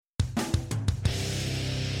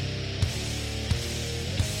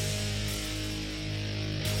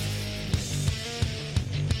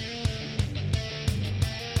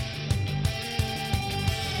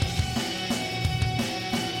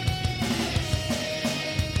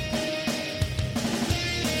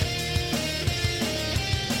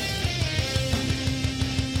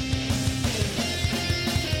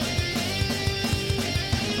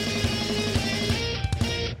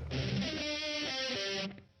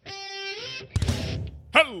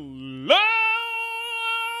Hello,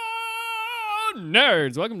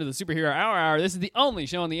 nerds! Welcome to the Superhero Hour. This is the only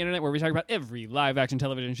show on the internet where we talk about every live-action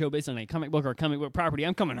television show based on a comic book or comic book property.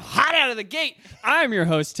 I'm coming hot out of the gate. I'm your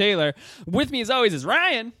host, Taylor. With me, as always, is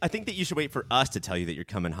Ryan. I think that you should wait for us to tell you that you're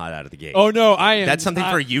coming hot out of the gate. Oh, no, I am. That's something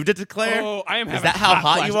for you to declare? Oh, I am having Is that how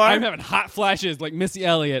hot flashes. you are? I'm having hot flashes like Missy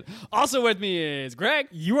Elliott. Also with me is Greg.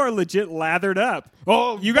 You are legit lathered up.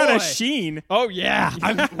 Oh, you got boy. a sheen. Oh, yeah.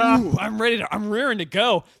 I'm ready to, I'm rearing to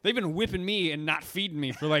go. They've been whipping me and not feeding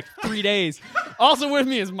me for like 3 days. Also with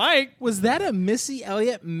me is Mike. Was that a Missy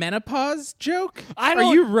Elliott menopause joke? I Are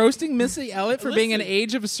don't- you roasting Missy Elliott for being an Listen.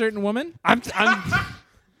 age of a certain woman?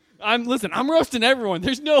 I'm roasting everyone.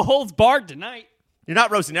 There's no holds barred tonight. You're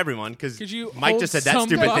not roasting everyone because Could you Mike hold just said that some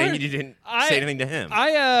stupid bar? thing and you didn't say anything to him.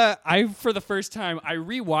 I for the first time, I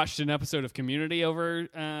rewatched an episode of Community over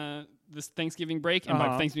this Thanksgiving break. And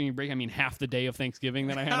by Thanksgiving break, I mean half the day of Thanksgiving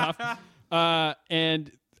that I had off.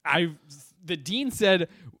 And the dean said,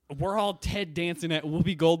 we're all Ted dancing at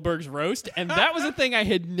Whoopi Goldberg's roast. And that was a thing I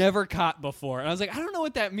had never caught before. And I was like, I don't know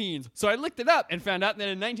what that means. So I looked it up and found out that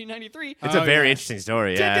in 1993, It's a very interesting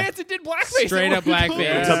story, Ted yeah. Danson did blackface. Straight at up Whoopi blackface.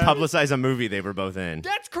 Goldberg. To publicize a movie they were both in.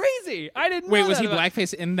 That's crazy. I didn't know Wait, was that he about-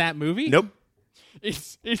 blackface in that movie? Nope.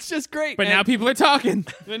 It's just great. But And- now people are talking.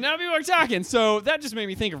 And now people are talking. So that just made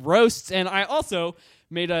me think of roasts. And I also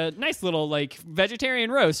made a nice little like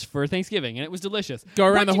vegetarian roast for Thanksgiving, and it was delicious. Go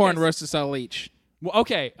around What'd the you horn, guys- roast a salt leech. Well,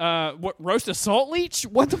 okay. What, roast a salt leech?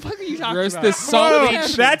 What the fuck are you talking Roast about? this salt Oh,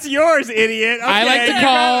 leech. that's yours, idiot. Okay, I like to you got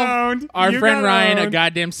call owned. our You friend got Ryan a owned.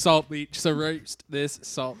 goddamn salt leech. So roast this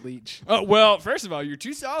salt leech. Oh, well, first of all, you're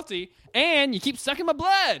too salty, and you keep sucking my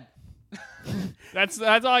blood. That's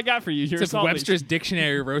all I got for you. You're a It's if salt Webster's leech.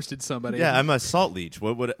 dictionary roasted somebody. Yeah, I'm a salt leech.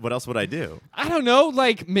 What else would I do? I don't know,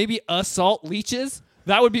 like maybe assault leeches.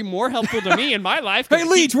 That would be more helpful to me in my life. Hey,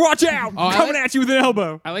 Leech, watch out. Oh, I Coming like- at you with an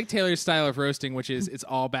elbow. I like Taylor's style of roasting, which is it's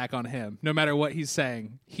all back on him. No matter what he's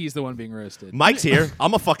saying, he's the one being roasted. Mike's here.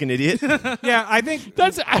 I'm a fucking idiot. Yeah, I think I we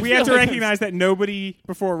feel have to like that's- recognize that nobody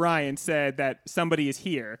before Ryan said that somebody is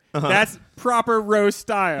here. That's proper roast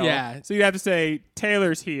style. Yeah. So you have to say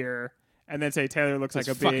Taylor's here, and then say Taylor looks like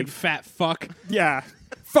This a fucking big... fat fuck. Yeah.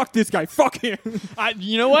 Fuck this guy. Fuck him.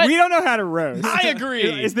 You know what? We don't know how to roast. I agree.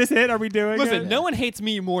 Is this it? Are we doing Listen, it? no one hates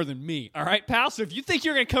me more than me. All right, pal? So if you think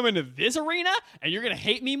you're going to come into this arena and you're going to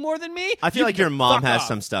hate me more than me, I feel you like can your mom fuck has off.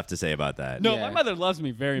 some stuff to say about that. No, Yeah. my mother loves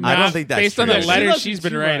me very much. I don't think that's Based true. on the She letters loves she's me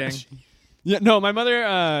been too writing. much. Yeah, no, my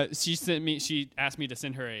mother, she asked me to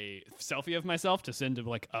send her a selfie of myself to send to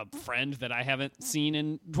like a friend that I haven't seen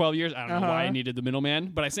in 12 years. I don't know why I needed the middleman,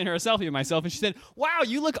 but I sent her a selfie of myself and she said, "Wow,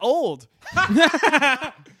 you look old."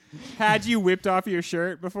 Had you whipped off your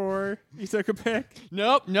shirt before you took a pic?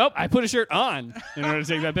 Nope. I put a shirt on in order to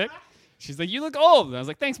take that pic. She's like, "You look old." And I was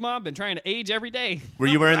like, "Thanks, Mom. Been trying to age every day." Were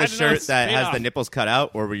you wearing I the don't know, shirt it's that paid has off. the nipples cut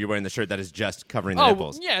out, or were you wearing the shirt that is just covering the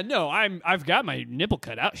nipples? Yeah, no, I've got my nipple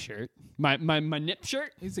cut out shirt. My nip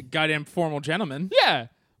shirt. He's a goddamn formal gentleman. Yeah.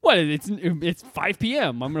 What? It's 5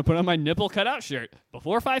 p.m. I'm gonna put on my nipple cut out shirt.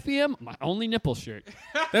 Before 5 p.m., my only nipple shirt.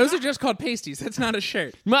 Those are just called pasties. That's not a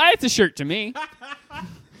shirt. It's a shirt to me.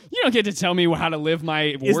 You don't get to tell me how to live my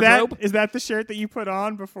Is wardrobe. that the shirt that you put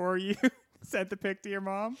on before you sent the pic to your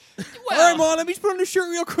mom? Well, Mom, let me just put on the shirt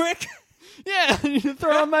real quick. yeah, I need to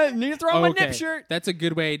throw on my nip shirt. That's a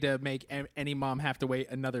good way to make any mom have to wait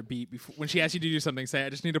another beat before when she asks you to do something. Say, "I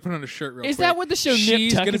just need to put on a shirt real quick." Is that what the show Nip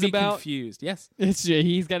She's Tuck gonna is be about? confused. Yes,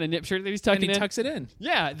 He's got a nip shirt that he's and tucking he in. tucks it in.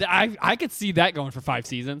 Yeah, I could see that going for 5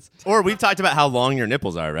 seasons. Or we've talked about how long your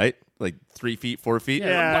nipples are, right? Like 3 feet, 4 feet.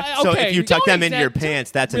 Yeah. Well, So okay, if you tuck don't them into your exact- pants,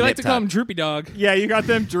 that's We a like nip to call tuck. him Droopy Dog. Yeah, you got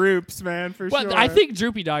them droops, man, for Well, sure. I think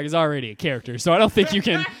Droopy Dog is already a character, so I don't think you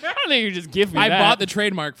can. I don't think you just give me I that. bought the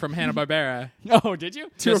trademark from Hanna-Barbera Oh, did you?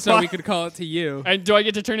 just so we could call it to you. And do I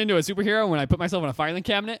get to turn into a superhero when I put myself in a filing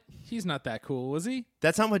cabinet? He's not that cool, was he?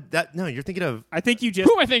 That's not what that. No, you're thinking of I think you just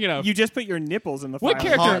Who am I thinking of? you just put your nipples in the What filing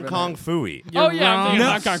character? Hong cabinet. Kong Fooey. Oh, yeah, I'm wrong, thinking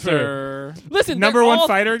Hong Kong sir. Listen, Number they're one all-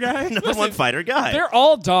 fighter guy? Number one fighter guy. They're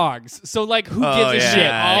all dogs, so like, who Oh, gives a yeah,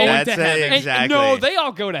 shit? All went that's to heaven. And- exactly. no, they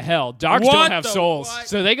all go to hell. Dogs What don't have the souls, what?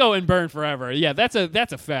 so they go and burn forever. Yeah, that's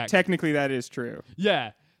a fact. Technically, that is true.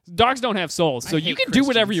 Yeah. Dogs don't have souls, so I you hate can do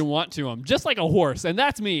whatever Christians. you want to them, just like a horse. And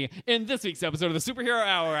that's me in this week's episode of the Superhero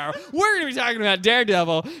Hour. We're going to be talking about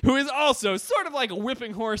Daredevil, who is also sort of like a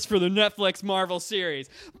whipping horse for the Netflix Marvel series.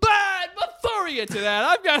 But before we get to that,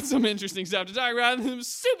 I've got some interesting stuff to talk about in the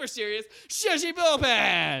super serious Shushy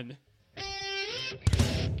Bullpen.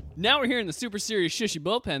 Now we're here in the super serious Shushy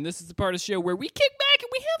Bullpen. This is the part of the show where we kick back and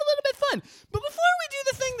we have a little bit of fun. But before we do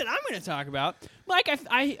the thing that I'm going to talk about, Mike,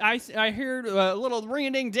 I heard a little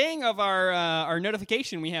ring-a-ding-ding of our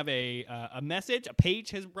notification. We have a message. A page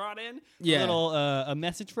has brought in a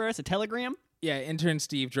message for us, a telegram. Yeah, intern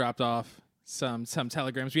Steve dropped off some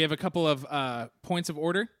telegrams. We have a couple of points of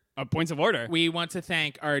order. Points of order. We want to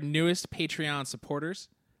thank our newest Patreon supporters.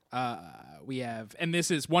 We have, and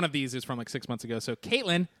this is one of these is from like 6 months ago. So,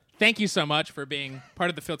 Caitlin, thank you so much for being part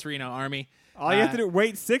of the Filterino Army. All you have to do,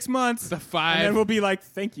 wait 6 months, and then we'll be like,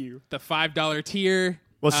 thank you. The $5 tier.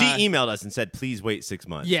 Well, she emailed us and said, please wait 6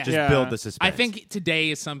 months. Yeah. Just build the suspense. I think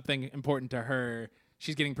today is something important to her.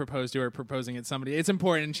 She's getting proposed to or proposing at somebody. It's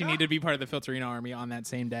important. She needed to be part of the Filterino Army on that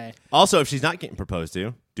same day. Also, if she's not getting proposed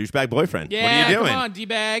to, douchebag boyfriend. Yeah, what are you doing? Come on,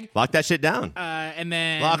 D-bag. Lock that shit down. And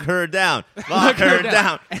then... Lock her down. Lock her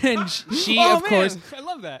down. And she, of course... I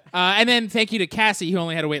love that. And then thank you to Cassie, who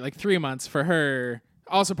only had to wait like 3 months for her,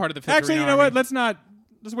 also part of the Filterino Actually, you know Army. what?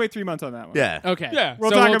 Let's wait 3 months on that one. Yeah. Okay. Yeah.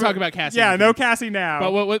 We'll talk about Cassie. Yeah, no Cassie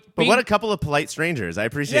now. But what a couple of polite strangers. I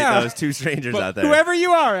appreciate those two strangers out there. Whoever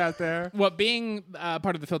you are out there. What being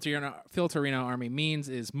part of the Filterino Army means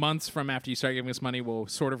is months from after you start giving us money, we'll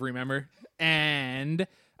sort of remember. And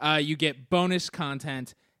you get bonus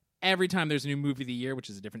content every time there's a new movie of the year,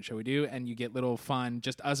 which is a different show we do. And you get little fun,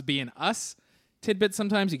 just us being us tidbits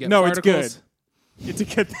sometimes. You get No, articles. it's good. It's a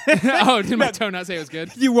good thing. Oh, did my tone not say it was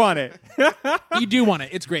good? You want it. You do want it.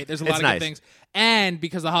 It's great. There's a lot of nice. good things. And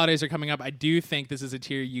because the holidays are coming up, I do think this is a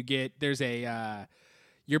tier you get. There's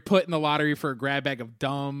you're put in the lottery for a grab bag of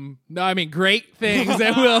great things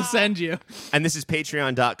that we'll send you. And this is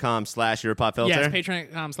patreon.com/yourpopfilter. Yes,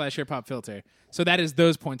 patreon.com/yourpopfilter. So that is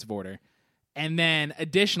those points of order. And then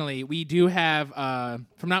additionally, we do have,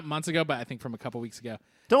 from not months ago, but I think from a couple weeks ago.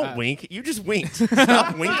 Don't wink. You just winked.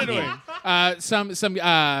 Stop winking. Some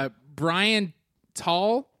Brian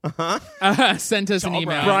Tall sent us an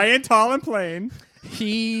email. Brian Tall and Plain.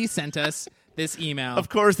 He sent us this email. Of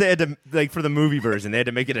course, they had to, like, for the movie version, they had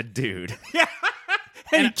to make it a dude.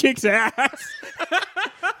 And he kicks ass.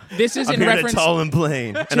 This is I'm in here reference to Tall and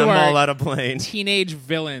Plain, and I'm our all out of plane. teenage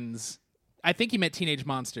villains. I think he meant teenage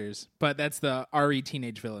monsters, but that's the RE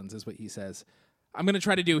teenage villains is what he says. I'm going to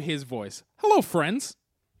try to do his voice. Hello, friends.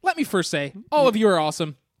 Let me first say, all of you are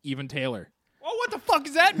awesome, even Taylor. Oh, what the fuck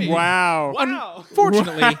does that mean? Wow.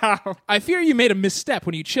 Unfortunately, I fear you made a misstep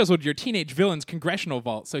when you chiseled your teenage villain's congressional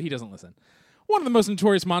vault, so he doesn't listen. One of the most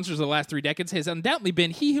notorious monsters of the last 3 decades has undoubtedly been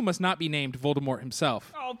he who must not be named Voldemort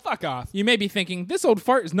himself. Oh, fuck off. You may be thinking, this old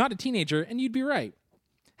fart is not a teenager, and you'd be right.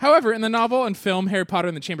 However, in the novel and film Harry Potter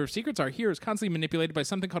and the Chamber of Secrets, our hero is constantly manipulated by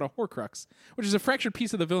something called a Horcrux, which is a fractured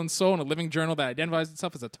piece of the villain's soul in a living journal that identifies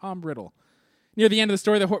itself as a Tom Riddle. Near the end of the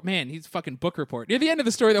story, he's fucking book report. Near the end of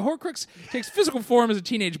the story, the Horcrux takes physical form as a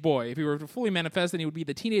teenage boy. If he were to fully manifest, then he would be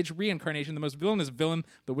the teenage reincarnation, the most villainous villain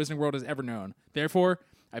the Wizarding world has ever known. Therefore,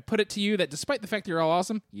 I put it to you that despite the fact that you're all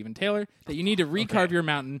awesome, even Taylor, that you need to recarve your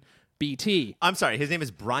mountain, BT. I'm sorry, his name is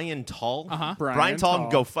Brian Tall? Uh-huh. Brian Tall can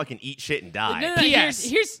go fucking eat shit and die. No, P.S.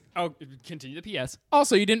 Here's continue the P.S.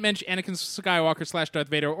 Also, you didn't mention Anakin Skywalker / Darth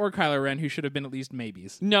Vader or Kylo Ren, who should have been at least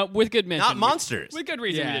maybes. No, with good mention. Not monsters. With good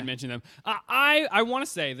reason we didn't mention them. I want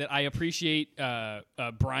to say that I appreciate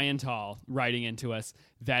Brian Tall writing into us.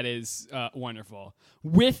 That is wonderful.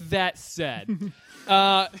 With that said,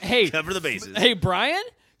 hey, Cover the bases. Hey, Brian,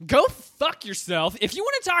 go fuck yourself. If you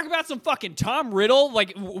want to talk about some fucking Tom Riddle,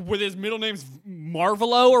 like with his middle name's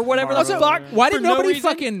Marvelo or whatever the fuck. Why did for no nobody reason?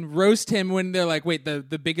 fucking roast him when they're like, wait, the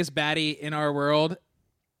biggest baddie in our world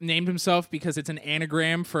named himself because it's an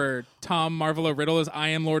anagram for Tom Marvolo Riddle is I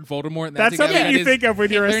am Lord Voldemort. And That's something you think of when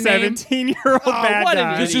you're a Hitler name. 17-year-old bad what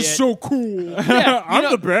an guy. idiot. so cool. Yeah, I'm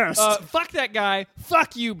the best. Fuck that guy.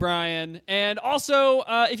 Fuck you, Brian. And also,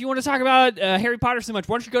 if you want to talk about Harry Potter so much,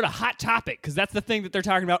 why don't you go to Hot Topic? Because that's the thing that they're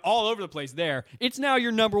talking about all over the place there. It's now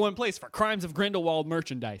your #1 place for Crimes of Grindelwald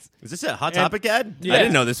merchandise. Is this a Hot Topic ad? Yeah. I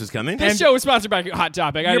didn't know this was coming. This show is sponsored by Hot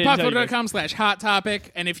Topic. YourPopFilter.com/Hot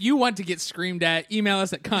Topic. And if you want to get screamed at, email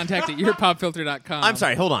us at contact@YourPopFilter.com. I'm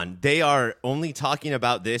sorry, hold on. They are only talking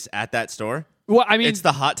about this at that store? Well, I mean, It's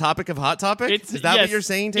the Hot Topic of Hot Topic? Is that what you're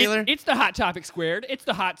saying, Taylor? It's the Hot Topic squared. It's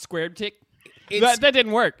the hot squared tick. That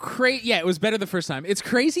didn't work. Yeah, it was better the first time. It's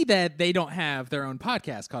crazy that they don't have their own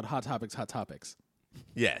podcast called Hot Topics.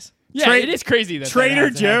 Yes. Yeah, it is crazy that Trader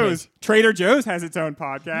that Joe's. Trader Joe's has its own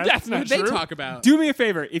podcast. That's not What do true. they talk about? Do me a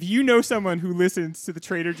favor. If you know someone who listens to the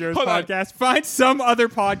Trader Joe's Hold on. podcast, find some other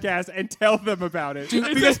podcast and tell them about it.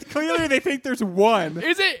 Because clearly they think there's one.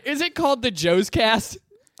 Is it called the Joe's Cast?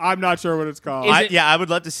 I'm not sure what it's called. I would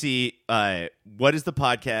love to see what is the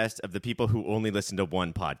podcast of the people who only listen to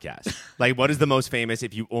one podcast. Like, what is the most famous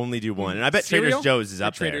if you only do one? And I bet Cereal? Trader Joe's is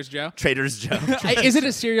up Trader's there. Joe? Trader's Joe. Is it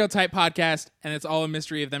a cereal type podcast and it's all a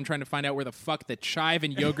mystery of them trying to find out where the fuck the chive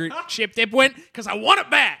and yogurt chip dip went? Because I want it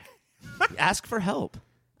back. Ask for help.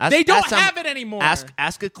 They don't have it anymore.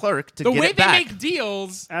 Ask a clerk to the get way it they back. make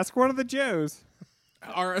deals Ask one of the Joes.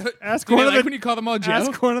 are. Ask do one they of like the- when you call them all Joe.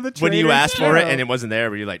 Ask one of the When you Trader asked for it Joe. and it wasn't there,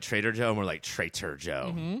 were you like Trader Joe? And we're like Trader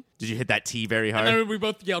Joe. Did you hit that T very hard? And then we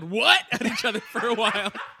both yelled "What?" at each other for a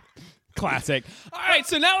while. Classic. All right,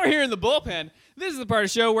 so now we're here in the bullpen. This is the part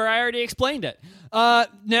of the show where I already explained it.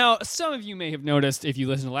 Now, some of you may have noticed, if you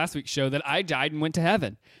listened to last week's show, that I died and went to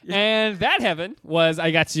heaven. And that heaven was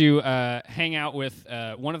I got to hang out with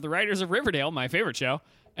one of the writers of Riverdale, my favorite show,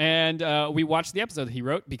 and we watched the episode that he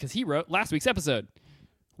wrote because he wrote last week's episode.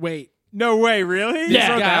 Wait, No way, really? Yeah.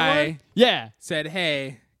 You wrote that guy one? Yeah. said,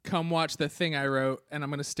 "Hey, come watch the thing I wrote, and I'm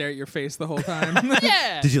going to stare at your face the whole time."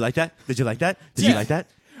 Yeah. Did you like that? Did you like that? Did you like that?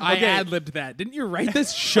 I Okay. ad-libbed that. Didn't you write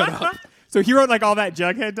this? Shut up. So he wrote like all that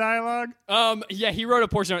Jughead dialogue? Yeah, he wrote a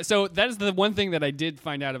portion of it. So that is the one thing that I did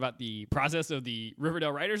find out about the process of the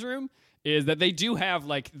Riverdale Writers Room is that they do have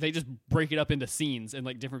like they just break it up into scenes and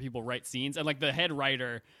like different people write scenes and like the head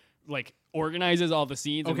writer like organizes all the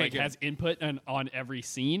scenes and Okay, like good. has input on every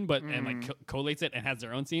scene, but and like collates it and has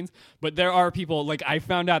their own scenes. But there are people like I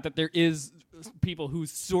found out that there is people who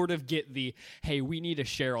sort of get the hey, we need a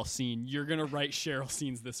Cheryl scene. You're gonna write Cheryl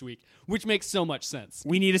scenes this week, which makes so much sense.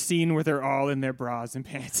 We need a scene where they're all in their bras and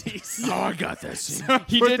panties. Oh, I got this.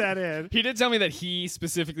 He Put did that in. He did tell me that he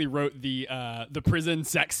specifically wrote the prison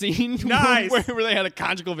sex scene, Nice. where they had a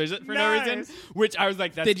conjugal visit for no reason. Nice. Which I was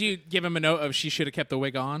like, that's, Did you give him a note of she should have kept the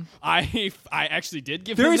wig on? I actually did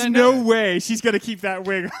give him There's that no note. way she's going to keep that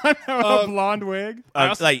wig on, a blonde wig.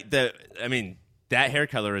 That hair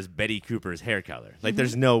color is Betty Cooper's hair color. Like,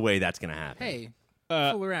 there's no way that's gonna happen. Hey,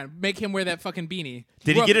 fool around. Make him wear that fucking beanie.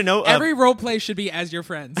 Did he get a note of- Every role play should be as your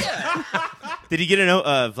friends. Did he get a note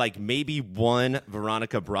of like maybe one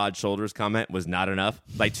Veronica Broad Shoulders comment was not enough?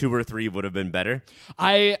 Like 2 or 3 would have been better.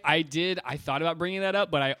 I did. I thought about bringing that up,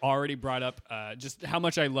 but I already brought up just how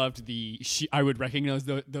much I loved I would recognize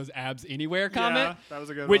those abs anywhere comment. that was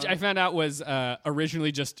a good which one. I found out was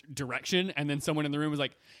originally just direction, and then someone in the room was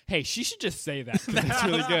like, "Hey, she should just say that 'cause it's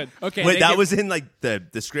really good." Okay, Wait, they that get- was in like the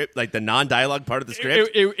script, like the non-dialogue part of the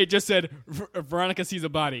script. It just said Veronica sees a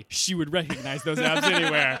body. She would recognize those abs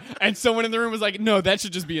anywhere. And someone in the room was like, "No, that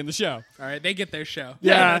should just be in the show." All right, they get their show.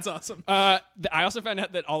 Yeah. That's awesome. I also found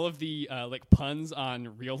out that all of the like puns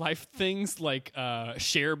on real life things like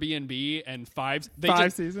Share B&B and Fives,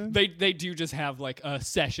 Five seasons? they do just have like a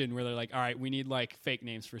session where they're like, all right, we need like fake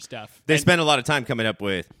names for stuff. They And- spent a lot of time coming up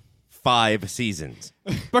with 5 seasons.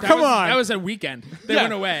 But come on. That was a weekend. They Yeah.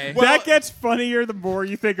 went away. that gets funnier the more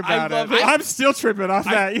you think about love it. it. I'm still tripping off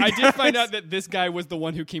that. you I did guys. find out that this guy was the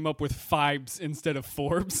one who came up with Fibes instead of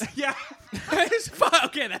Forbes. Yeah.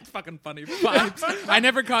 Okay, that's fucking funny. Fibes. I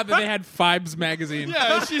never caught that they had Fibes magazine.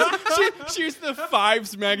 Yeah, she's the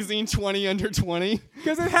Fibes magazine 20 under 20.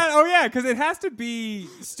 Because it has to be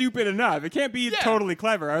stupid enough. It can't be totally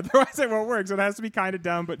clever. Otherwise, it won't work. So it has to be kind of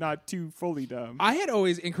dumb, but not too fully dumb. I had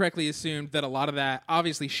always incorrectly assumed that a lot of that,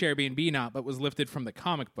 obviously Share B&B not, but was lifted from the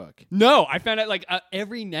comic book. No, I found out like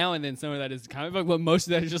every now and then some of that is comic book, but most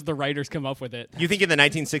of that is just the writers come up with it. You think in the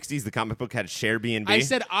 1960s the comic book had Share B&B? I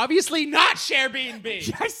said, obviously not Share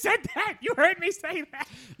B&B. I said that. You heard me say that.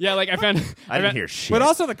 Yeah, like I found. I didn't hear shit. But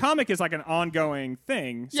also, the comic is like an ongoing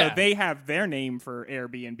thing. So Yeah. they have their name for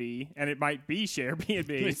Airbnb, and it might be Share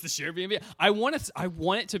B&B. It's the Share B&B. I want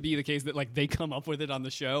it to be the case that like they come up with it on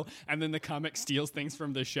the show, and then the comic steals things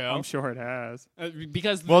from the show. I'm sure it has.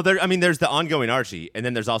 Because Well, there's the ongoing Archie, and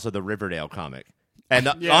then there's also the Riverdale comic. And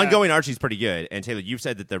the Yeah. ongoing Archie's pretty good. And Taylor, you've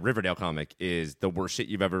said that the Riverdale comic is the worst shit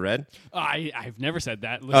you've ever read. I've never said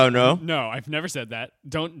that. Oh, no? No, I've never said that.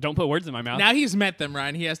 Don't put words in my mouth. Now he's met them,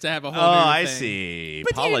 Ryan. He has to have a whole Oh, new I thing. see.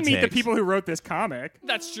 But Politics. you didn't meet the people who wrote this comic.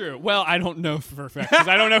 That's true. Well, I don't know for a fact because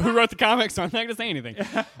I don't know who wrote the comics, so I'm not going to say anything.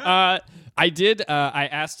 I did. I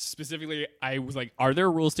asked specifically. I was like, "Are there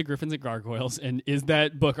rules to Griffins and Gargoyles? And is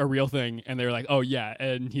that book a real thing?" And they were like, "Oh yeah."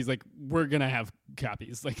 And he's like, "We're gonna have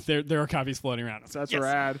copies. Like there are copies floating around." So that's Yes.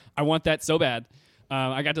 rad. I want that so bad.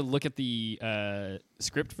 I got to look at the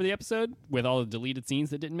script for the episode with all the deleted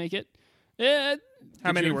scenes that didn't make it.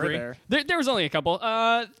 How many you were agree? there? There was only a couple.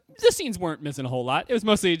 The scenes weren't missing a whole lot. It was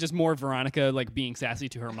mostly just more Veronica like being sassy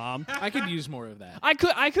to her mom. I could use more of that. I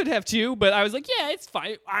could have too, but I was like, yeah, it's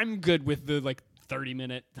fine. I'm good with the like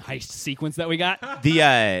 30-minute heist sequence that we got.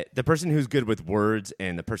 The person who's good with words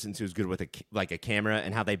and the person who's good with a camera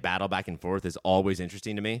and how they battle back and forth is always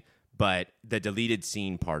interesting to me. But the deleted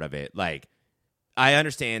scene part of it, like, I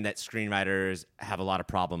understand that screenwriters have a lot of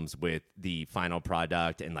problems with the final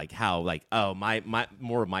product and like how like, oh, my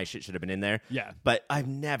more of my shit should have been in there. Yeah. But I've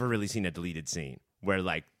never really seen a deleted scene where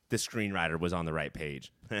like the screenwriter was on the right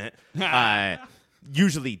page.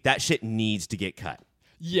 Usually that shit needs to get cut.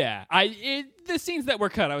 Yeah, the scenes that were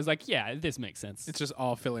cut, I was like, yeah, this makes sense. It's just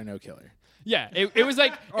all filler, no killer. Yeah, it was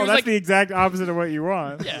like, Oh, that's the exact opposite of what you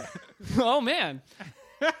want. yeah. Oh man,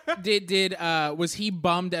 Was he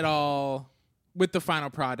bummed at all with the final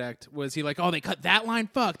product? Was he like, oh, they cut that line?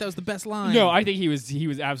 Fuck, that was the best line. no, I think he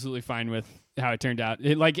was absolutely fine with how it turned out.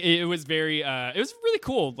 It was very it was really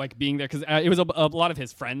cool like being there because it was a lot of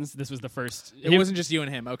his friends. This was the first. It wasn't just you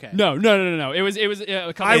and him. Okay. No. It was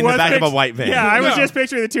a couple. In the back of a white van. Yeah, I was No. just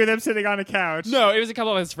picturing the two of them sitting on a couch. No, it was a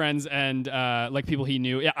couple of his friends and like people he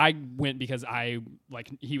knew. Yeah, I went because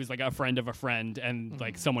he was like a friend of a friend, and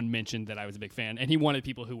like someone mentioned that I was a big fan, and he wanted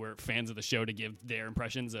people who were fans of the show to give their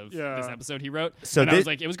impressions of this episode he wrote. So and I was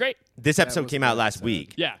like, it was great. This episode was came a out good last episode.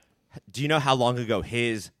 week. Yeah. Do you know how long ago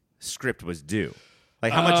his script was due?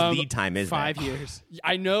 Like, how much lead time is 5 that? years.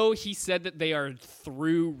 I know he said that they are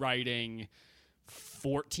through writing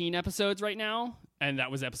 14 episodes right now, and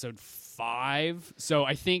that was episode 5. So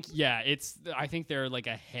I think, I think they're like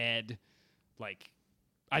ahead,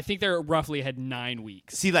 I think they're roughly ahead 9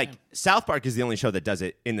 weeks. See, like, South Park is the only show that does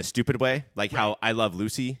it in the stupid way, like how I Love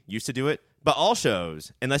Lucy used to do it. But all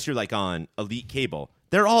shows, unless you're like on elite cable,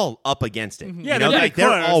 they're all up against it. Yeah, you know? they're like pretty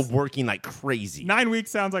they're close. all working like crazy. 9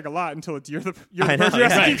 weeks sounds like a lot until it's you're the I know, person who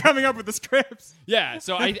has to yeah. keep coming up with the scripts. Yeah,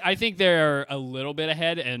 so I think they're a little bit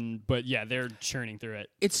ahead, but yeah, they're churning through it.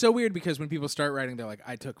 It's so weird because when people start writing, they're like,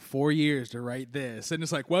 I took 4 years to write this. And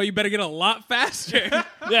it's like, well, you better get a lot faster.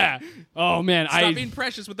 Yeah. Oh, man. Stop being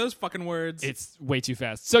precious with those fucking words. It's way too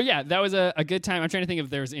fast. So, yeah, that was a good time. I'm trying to think if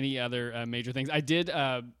there's any other major things. I did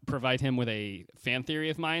provide him with a fan theory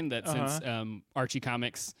of mine that since Archie Comics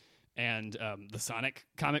and the Sonic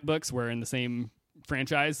comic books were in the same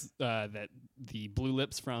franchise, that the blue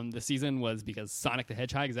lips from the season was because Sonic the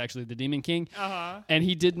Hedgehog is actually the Demon King. And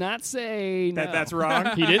he did not say no. That's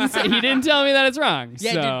wrong. He didn't tell me that it's wrong.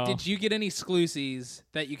 Yeah, so. did you get any exclusives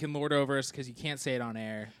that you can lord over us because you can't say it on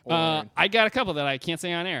air? Or I got a couple that I can't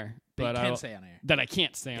say on air. that you But can say on air? that I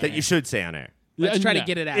can't say on That air. you should say on air. Let's try to No.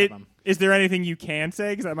 get it out of them. Is there anything you can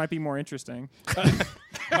say? Because that might be more interesting.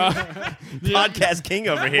 Podcast king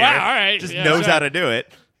over here. Wow, all right. Just Yeah, knows sorry. how to do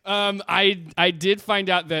it. I did find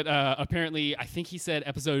out that apparently I think he said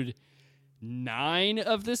episode 9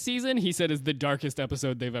 of this season he said is the darkest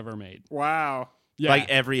episode they've ever made. Wow. Yeah. Like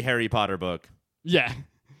every Harry Potter book. Yeah.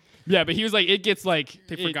 Yeah, but he was like it gets like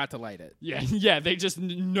They forgot to light it. Yeah, they just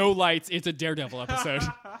no lights. It's a Daredevil episode.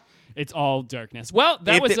 It's all darkness. Well,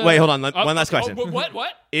 that was wait, hold on. One last question.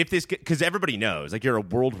 What? If this, because everybody knows, like, you're a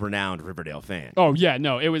world-renowned Riverdale fan. Oh yeah,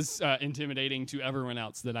 no, it was intimidating to everyone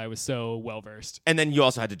else that I was so well versed. And then you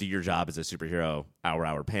also had to do your job as a superhero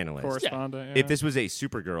hour panelist. Correspondent. Yeah. If this was a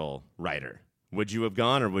Supergirl writer, would you have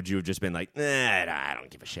gone, or would you have just been like, I don't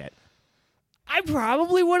give a shit? I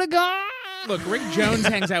probably would have gone. Look, Rick Jones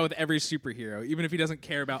hangs out with every superhero, even if he doesn't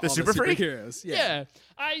care about The all Super the Freak? superheroes. Yeah,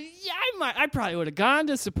 I probably would have gone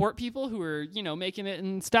to support people who are making it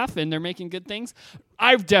and stuff, and they're making good things.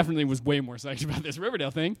 I definitely was way more psyched about this Riverdale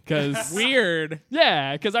thing because Weird.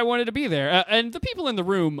 yeah, because I wanted to be there, and the people in the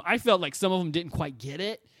room, I felt like some of them didn't quite get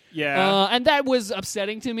it. Yeah. And that was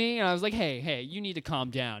upsetting to me, and I was like, hey, you need to calm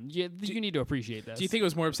down. You need to appreciate this. Do you think it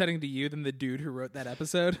was more upsetting to you than the dude who wrote that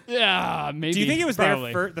episode? Yeah, maybe. Do you think it was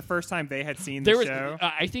probably. there the first time they had seen the There was, show?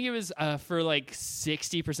 I think it was for like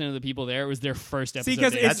 60% of the people there. It was their first episode.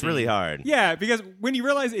 'cause they it's- had That's really hard. Yeah, because when you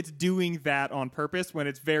realize it's doing that on purpose, when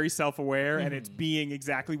it's very self-aware and it's being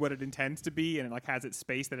exactly what it intends to be, and it like has its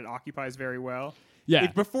space that it occupies very well. Yeah.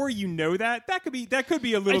 If before you know that could be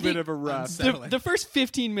a little bit think of a rough. The first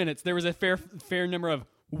 15 minutes, there was a fair number of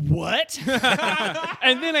what,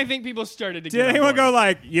 and then I think people started to. Did get on anyone board. go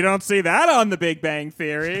like, you don't see that on The Big Bang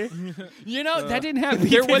Theory? That didn't happen.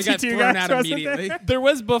 There He was got two thrown guys out wasn't immediately. there? There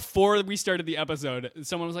was before we started the episode.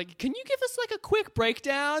 Someone was like, "Can you give us like a quick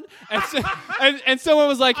breakdown?" And, and someone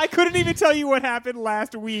was like, I couldn't even tell you what happened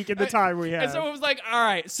last week in the time we had. And someone was like, all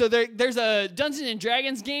right, so there's a Dungeons and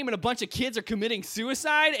Dragons game and a bunch of kids are committing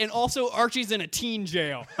suicide and also Archie's in a teen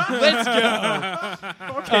jail. Let's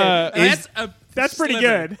go. Okay. That's pretty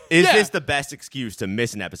sliver. good. Is Yeah. this the best excuse to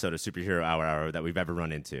miss an episode of Superhero Hour that we've ever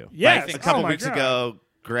run into? Yes. Like, a Oh couple my weeks God. ago,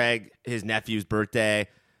 Greg, his nephew's birthday,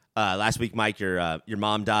 Last week, Mike, your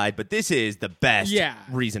mom died, but this is the best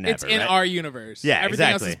reason ever. It's in right? our universe. Yeah, Everything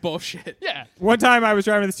exactly. else is bullshit. Yeah. One time I was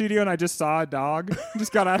driving to the studio and I just saw a dog.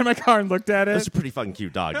 Just got out of my car and looked at it. That's a pretty fucking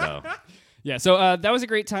cute dog, though. Yeah, so that was a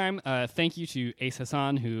great time. Thank you to Ace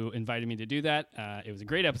Hassan, who invited me to do that. It was a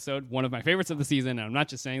great episode, one of my favorites of the season, and I'm not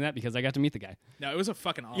just saying that because I got to meet the guy. No, it was a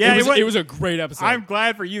fucking awesome. Yeah, it was a great episode. I'm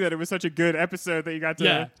glad for you that it was such a good episode that you got to.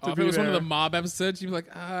 Yeah. to If be it was one of there. the mob episodes, you'd be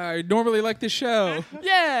like, I normally like this show.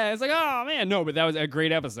 Yeah, it's like, oh, man. No, but that was a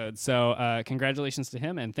great episode. So congratulations to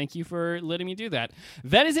him, and thank you for letting me do that.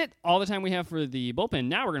 That is it. All the time we have for the bullpen.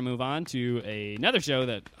 Now we're going to move on to another show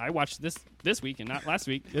that I watched this week and not last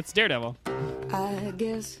week. It's Daredevil. I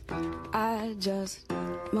guess I just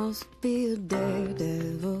must be a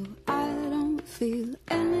daredevil. I don't feel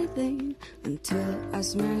anything until I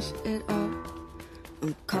smash it up.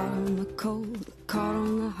 I'm caught on the cold, caught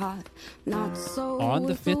on the hot, not so. On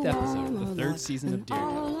the with 5th episode warm of the 3rd season of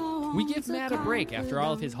Daredevil, we give Matt a break after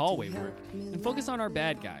all of his hallway work and focus on our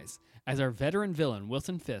bad guys, as our veteran villain,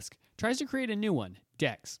 Wilson Fisk, tries to create a new one,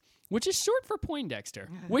 Dex, which is short for Poindexter,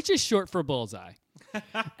 which is short for Bullseye.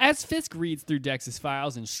 As Fisk reads through Dex's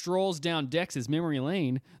files and strolls down Dex's memory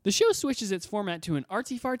lane, the show switches its format to an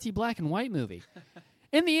artsy-fartsy black and white movie.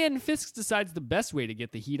 In the end, Fisk decides the best way to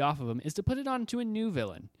get the heat off of him is to put it on to a new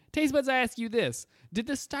villain. Taste Buds, I ask you this. Did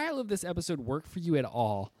the style of this episode work for you at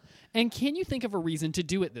all? And can you think of a reason to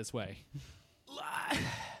do it this way?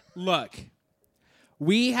 Look,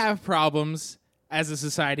 we have problems as a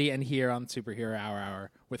society and here on Superhero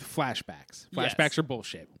Hour with flashbacks. Flashbacks Yes. are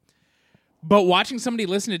bullshit. But watching somebody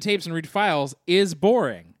listen to tapes and read files is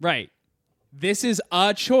boring. Right. This is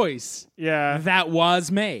a choice Yeah. that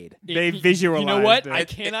was made. They visualized You know what? it. I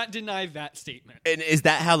cannot deny that statement. And is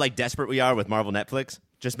that how desperate we are with Marvel Netflix?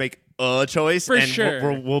 Just make a choice, For and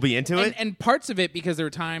sure. we'll be into it. And parts of it, because there were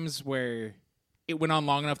times where it went on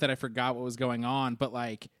long enough that I forgot what was going on. But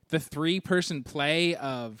like the 3-person play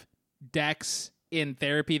of Dex in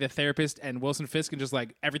therapy, the therapist, and Wilson Fisk, and just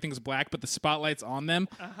like everything's black, but the spotlight's on them.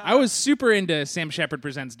 I was super into Sam Shepard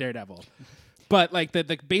Presents Daredevil. But like the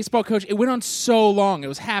baseball coach, it went on so long. It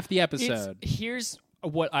was half the episode. Here's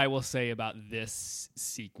what I will say about this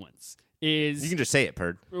sequence. Is You can just say it,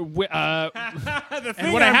 Perd. The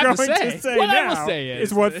thing what I I'm have to going say- say what I now will say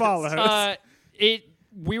is what follows.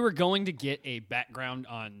 we were going to get a background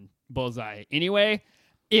on Bullseye anyway.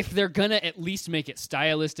 If they're gonna at least make it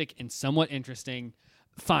stylistic and somewhat interesting,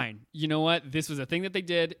 fine. You know what? This was a thing that they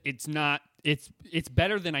did. It's not. It's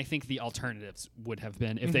better than I think the alternatives would have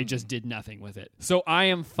been if they just did nothing with it. So I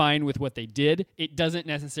am fine with what they did. It doesn't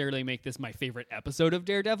necessarily make this my favorite episode of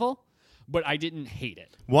Daredevil, but I didn't hate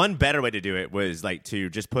it. One better way to do it was to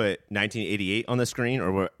just put 1988 on the screen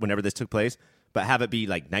or whenever this took place, but have it be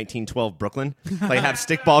 1912 Brooklyn. Have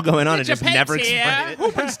stickball going on and just never explain it.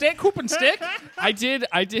 Hoop and stick. I did.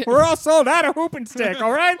 We're all sold out of hoop and stick,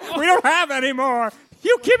 all right? We don't have any more.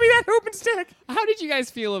 You give me that hoop and stick. How did you guys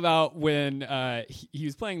feel about when he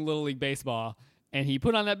was playing Little League Baseball and he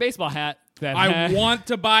put on that baseball hat? I want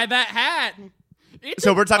to buy that hat.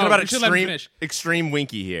 So we're talking about we should let him extreme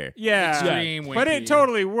winky here. Yeah. Extreme But winky. it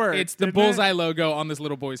totally worked. It's the didn't Bullseye logo on this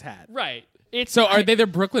little boy's hat. Right. So are they the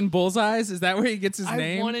Brooklyn Bullseyes? Is that where he gets his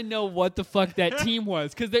name? I want to know what the fuck that team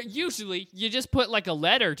was, because usually you just put a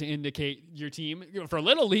letter to indicate your team. For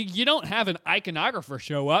Little League, you don't have an iconographer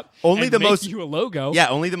show up. Only and the make most you a logo. Yeah,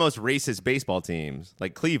 only the most racist baseball teams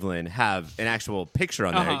like Cleveland have an actual picture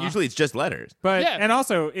on there. Usually it's just letters. But Yeah. and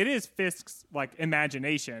also it is Fisk's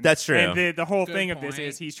imagination. That's true. And the whole Good thing of this point.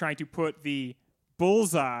 is he's trying to put the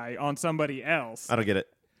bullseye on somebody else. I don't get it.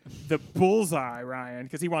 The bullseye, Ryan,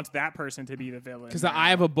 because he wants that person to be the villain. Because the eye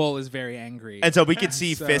of a bull is very angry. And so we could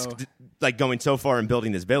see So- Fisk going so far in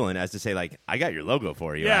building this villain as to say I got your logo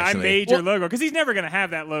for you. Yeah, actually. I made your logo because he's never going to have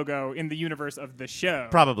that logo in the universe of the show.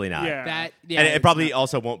 Probably not. Yeah. And it probably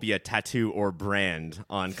also won't be a tattoo or brand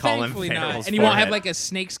on Colin Thankfully Farrell's not. And he won't have forehead. a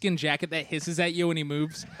snakeskin jacket that hisses at you when he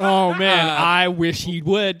moves. Oh man, I wish he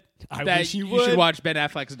would. I That wish he you would. should watch Ben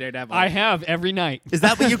Affleck's Daredevil. I have every night. Is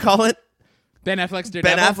that what you call it? Ben Affleck's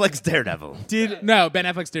Daredevil. Ben Affleck's Daredevil. No, Ben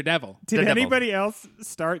Affleck's Daredevil. Did Daredevil. anybody else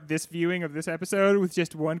start this viewing of this episode with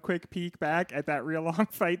just one quick peek back at that real long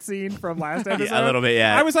fight scene from last episode? A little bit,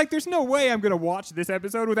 yeah. I was like, there's no way I'm going to watch this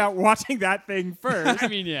episode without watching that thing first. I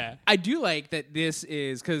mean, yeah. I do like that this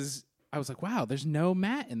is because I was like, wow, there's no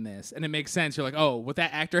Matt in this. And it makes sense. You're like, oh, what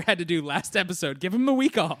that actor had to do last episode, give him the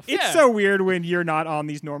week off. It's so weird when you're not on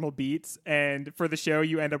these normal beats, and for the show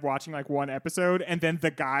you end up watching like one episode, and then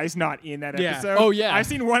the guy's not in that episode. Oh, yeah. I've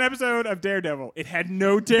seen one episode of Daredevil. It had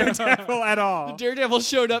no Daredevil at all. Daredevil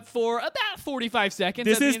showed up for about 45 seconds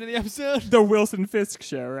This at the is end of the episode. The Wilson Fisk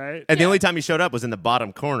show, right? And the only time he showed up was in the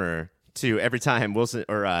bottom corner. To every time Wilson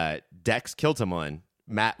or Dex killed someone,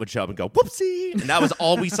 Matt would show up and go, whoopsie. And that was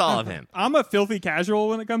all we saw of him. I'm a filthy casual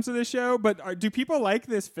when it comes to this show, but do people like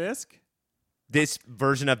this Fisk? This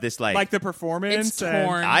version of this, like Like the performance? It's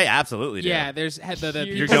torn. I absolutely do. Yeah, there's the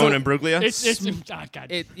You're going in Bruglia? It's oh,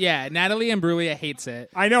 God. Natalie Imbruglia hates it.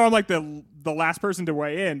 I know I'm like the last person to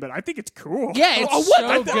weigh in, but I think it's cool. Yeah, it's Oh, what? so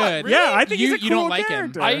I thought- good. really? Yeah, I think You- he's a you cool don't like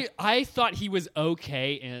him. character. I thought he was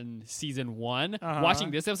okay in season 1. Watching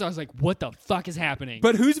this episode, I was like, what the fuck is happening?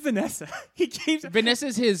 But who's Vanessa? He keeps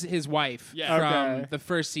Vanessa's his wife Yeah. from Okay. the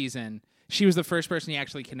first season. She was the first person he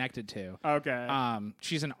actually connected to. okay.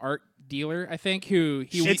 She's an art dealer, I think, who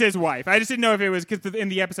he It's his wife. I just didn't know if it was because in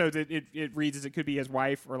the episodes it reads as it could be his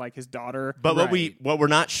wife or like his daughter. But Right. what we're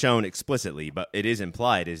not shown explicitly, but it is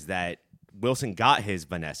implied, is that Wilson got his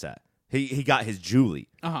Vanessa. He got his Julie.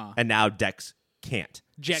 And now Dex can't.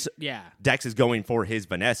 yeah. Dex is going for his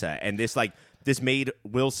Vanessa, and this made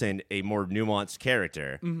Wilson a more nuanced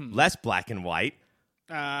character, less black and white.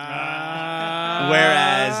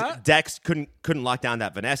 Whereas Dex couldn't lock down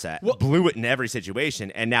that Vanessa, blew it in every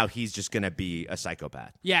situation, and now he's just gonna be a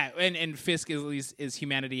psychopath. Yeah, and Fisk is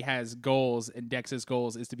humanity has goals, and Dex's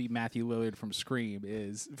goals is to be Matthew Lillard from Scream,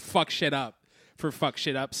 is fuck shit up for fuck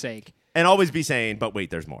shit up's sake. And always be saying, but wait,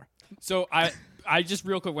 there's more. So I just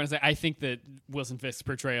real quick want to say I think that Wilson Fisk's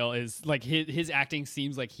portrayal is like his acting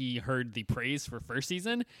seems like he heard the praise for first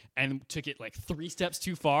season and took it like 3 steps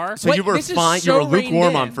too far. So you were This is fine. so You were lukewarm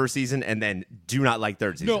reined on in. first season, and then do not like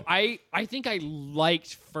third season. No, I think I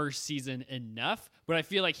liked first season enough, but I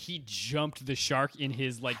feel like he jumped the shark in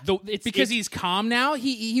his like Because he's calm now.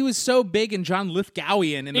 He was so big and John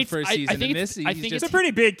Lithgowian in the It's- first I season. think In it's- this, I he's think just It's a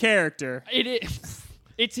pretty big character. it is.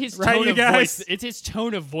 It's his Right, tone you of guys? voice. It's his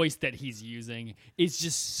tone of voice that he's using. It's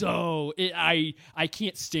just so. I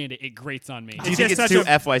can't stand it. It grates on me. do you think just it's such too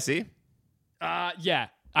a- FYC? Yeah.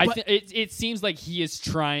 It seems like he is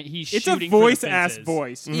trying. He's It's a shooting for the voice ass fences.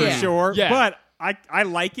 voice for Yeah. sure. Yeah. But I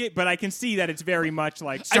like it, but I can see that it's very much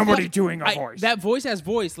like somebody doing a voice. That voice as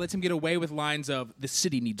voice lets him get away with lines of "the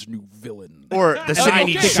city needs new villain" Or the city okay.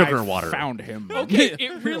 needs sugar and water? Found him. Okay,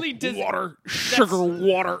 it really does. Sugar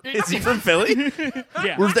water. Is he from Philly?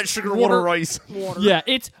 Yeah. Where's that sugar water rice? Yeah,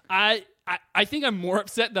 it's I think I'm more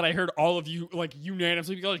upset that I heard all of you like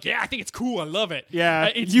unanimously go like, yeah, I think it's cool. I love it. yeah,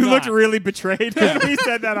 It's you not. looked really betrayed when we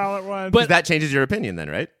said that all at once. But- That changes your opinion then,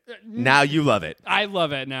 right? Now you love it. I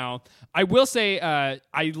love it now. I will say I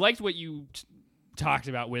liked what you talked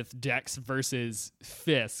about with Dex versus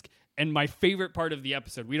Fisk. And my favorite part of the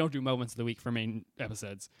episode, we don't do moments of the week for main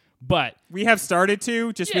episodes, but we have started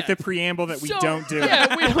to just with Yeah. the preamble that we So- don't do.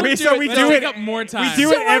 yeah, we don't do so it. we Let's do take it up more time. We do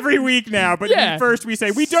So it every week now, but Yeah. first we say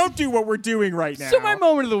we don't do what we're doing right now. So my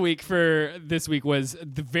moment of the week for this week was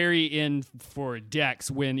the very end for Dex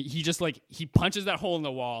when he just like he punches that hole in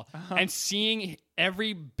the wall and seeing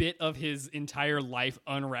every bit of his entire life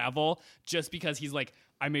unravel just because he's like,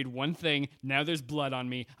 I made one thing, now there's blood on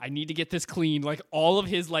me, I need to get this clean. Like all of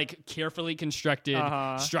his like carefully constructed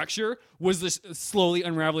structure was this slowly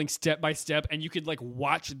unraveling step by step, and you could like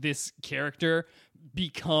watch this character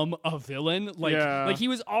become a villain. Like he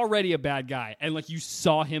was already a bad guy, and like you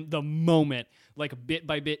saw him the moment, like bit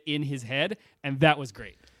by bit in his head, and that was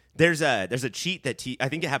great. There's a cheat that I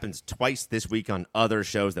think it happens twice this week on other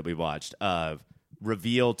shows that we watched of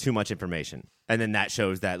reveal too much information. And then that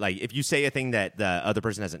shows that, like, if you say a thing that the other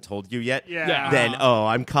person hasn't told you yet, Yeah. then, oh,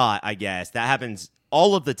 I'm caught, I guess. That happens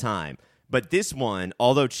all of the time. But this one,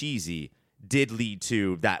 although cheesy, did lead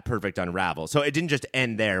to that perfect unravel. So it didn't just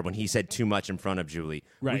end there when he said too much in front of Julie.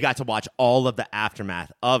 Right. We got to watch all of the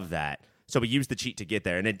aftermath of that. So we used the cheat to get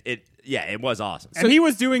there. And it was awesome. And he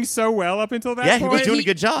was doing so well up until that Yeah, he point. was doing a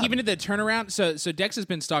good job. He even did the turnaround. So Dex has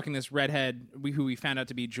been stalking this redhead who we found out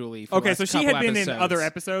to be Julie. For the Okay, last so she couple had been in episodes. other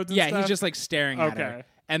episodes and Yeah, stuff? he's just like staring at Okay. her.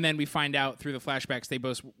 And then we find out through the flashbacks they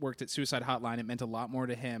both worked at Suicide Hotline. It meant a lot more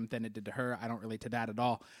to him than it did to her. I don't relate to that at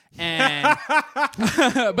all. And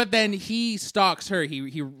but then he stalks her.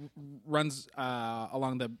 He runs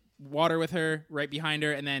along the water with her right behind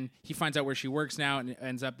her, and then he finds out where she works now and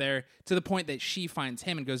ends up there to the point that she finds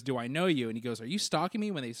him and goes, "Do I know you?" And he goes, "Are you stalking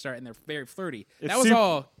me?" When they start, and they're very flirty. That was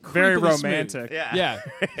all very creepily smooth. romantic. Yeah.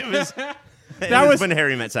 It was That was when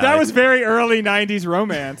Harry met Sally. That was very early '90s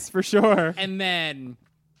romance for sure. And then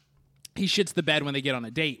he shits the bed when they get on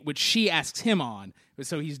a date, which she asks him on.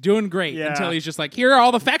 So he's doing great Yeah. until he's just like, here are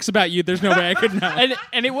all the facts about you. There's no way I could know.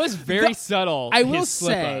 And it was very subtle. I will his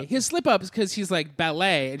slip say up. his slip up is because he's like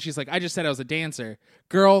ballet, and she's like, I just said I was a dancer.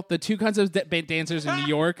 Girl, the two kinds of dancers in New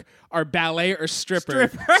York are ballet or stripper.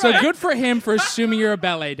 So good for him for assuming you're a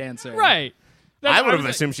ballet dancer. Right. I would have was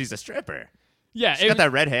like- assumed she's a stripper. Yeah. She got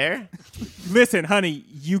that red hair. Listen, honey,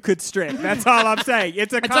 you could strip. That's all I'm saying.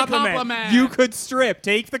 It's a compliment. You could strip.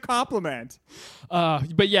 Take the compliment.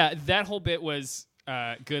 But yeah, that whole bit was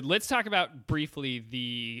good. Let's talk about briefly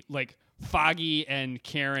the like Foggy and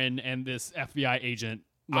Karen and this FBI agent.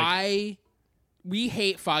 Like, We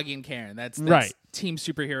hate Foggy and Karen. That's Right. Team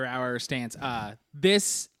Superhero Hour stance. I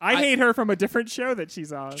hate her from a different show that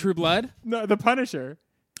she's on. True Blood. No, The Punisher.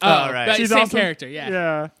 right. But She's same also- character. Yeah.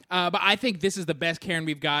 Yeah. But I think this is the best Karen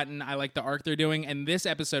we've gotten. I like the arc they're doing, and this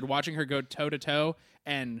episode, watching her go toe to toe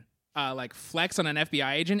and like flex on an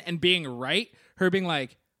FBI agent and being right. Her being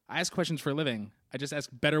like, I ask questions for a living. I just ask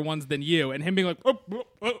better ones than you, and him being like,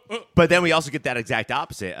 But then we also get that exact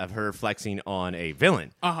opposite of her flexing on a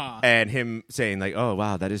villain. Uh-huh. And him saying like, oh,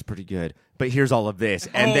 wow, that is pretty good. But here's all of this.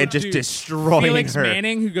 And Oh, then just dude. destroying Felix her.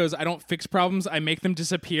 Manning, who goes, I don't fix problems, I make them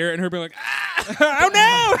disappear, and her being like, oh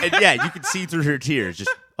no! And yeah, you could see through her tears.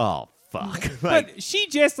 Just, oh, fuck. Like, But she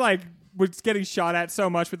just like was getting shot at so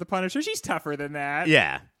much with the Punisher. She's tougher than that.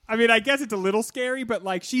 yeah. I mean, I guess it's a little scary, but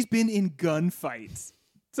like she's been in gunfights,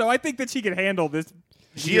 so I think that she could handle this.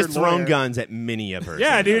 She has weird thrown lawyer. guns at many of her.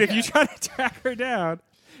 Yeah, dude. If you try to track her down,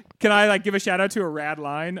 can I like give a shout out to a rad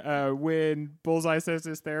line when Bullseye says to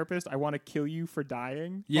his therapist, "I want to kill you for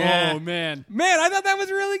dying." Yeah. Oh man. Man, I thought that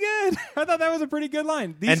was really good. I thought that was a pretty good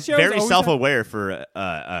line. These And shows very always self-aware for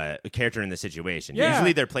a character in the situation. Yeah.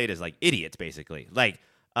 Usually they're played as like idiots, basically. Like,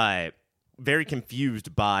 very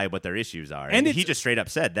confused by what their issues are. And And he it's- just straight up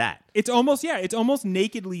said that. It's almost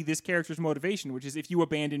nakedly this character's motivation, which is if you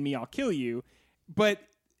abandon me, I'll kill you. But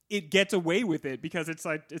it gets away with it because it's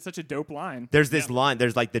such a dope line. There's this line,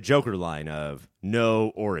 there's like the Joker line of no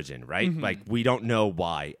origin, right? Mm-hmm. Like, we don't know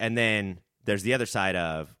why. And then there's the other side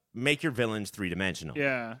of make your villains three-dimensional.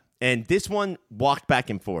 Yeah. And this one walked back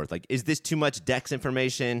and forth. Like, is this too much Dex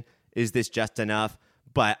information? Is this just enough?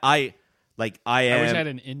 But I I wish I am. had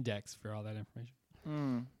an index for all that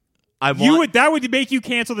information. That would make you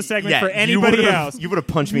cancel the segment for anybody else. You would have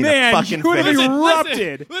punched me Man, in the fucking you would've face.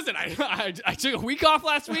 erupted. Listen, I took a week off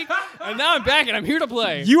last week, and now I'm back, and I'm here to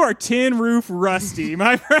play. You are tin roof rusty,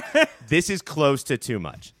 my friend. This is close to too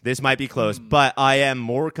much. This might be close, but I am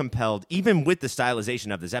more compelled, even with the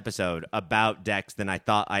stylization of this episode, about Dex than I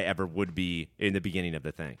thought I ever would be in the beginning of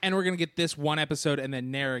the thing. And we're going to get this one episode and then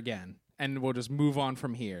Nair again. And we'll just move on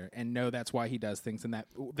from here and know that's why he does things, and that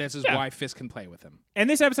this is why Fisk can play with him. And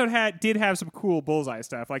this episode did have some cool Bullseye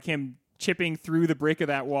stuff, like him chipping through the brick of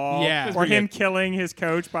that wall, Yeah. or him killing his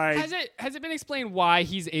coach by. Has it been explained why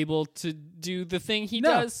he's able to do the thing he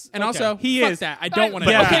No. does? And Okay. also, He fuck is. that. I don't want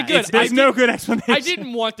to. Yeah, Okay, good. There's no good explanation. I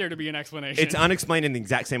didn't want there to be an explanation. It's unexplained in the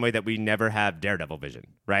exact same way that we never have Daredevil vision,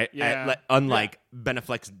 right? Yeah. Unlike Ben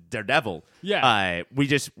Affleck's Daredevil, Yeah. we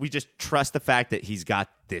just trust the fact that he's got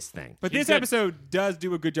this thing. But He's this good. episode does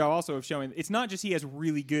do a good job also of showing it's not just he has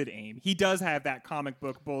really good aim. He does have that comic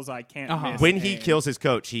book Bullseye can't miss. When he aim. kills his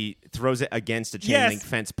coach, he throws it against a chain Yes. link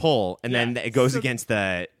fence pole, and then it goes into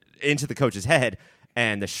the coach's head.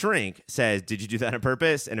 And the shrink says, "Did you do that on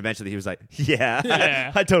purpose?" And eventually he was like,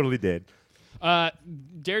 "Yeah, I totally did."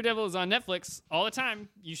 Daredevil is on Netflix all the time.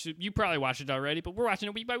 You probably watched it already, but we're watching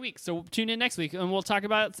it week by week. So tune in next week, and we'll talk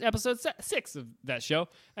about episode 6 of that show.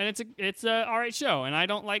 And it's a all right show. And I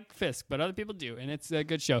don't like Fisk, but other people do, and it's a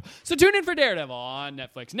good show. So tune in for Daredevil on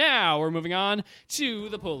Netflix. Now we're moving on to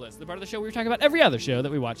the pull list, the part of the show where we talk about every other show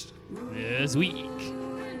that we watched this week.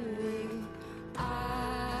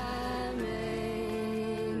 I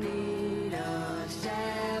may need a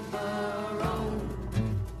chaperone.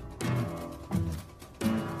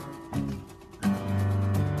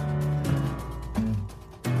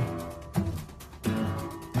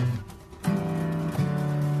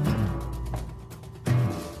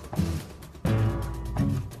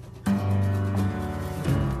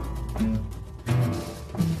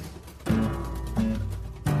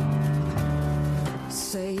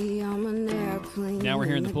 Say I'm an airplane. Now we're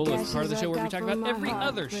here in the pull list, gashes part of the show where we I got talk from about my every heart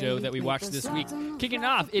other show that we break watched the this week. slots on the Kicking it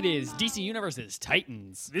off, it is DC Universe's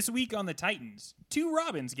Titans. This week on the Titans, 2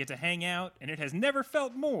 Robins get to hang out, and it has never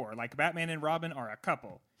felt more like Batman and Robin are a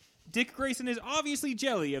couple. Dick Grayson is obviously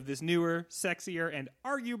jelly of this newer, sexier, and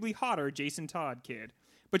arguably hotter Jason Todd kid.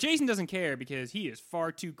 But Jason doesn't care because he is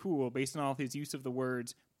far too cool based on all his use of the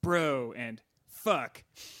words bro and fuck.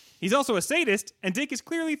 He's also a sadist, and Dick is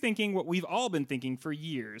clearly thinking what we've all been thinking for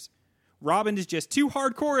years. Robin is just too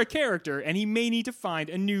hardcore a character, and he may need to find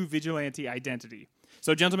a new vigilante identity.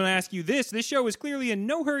 So, gentlemen, I ask you this. This show is clearly in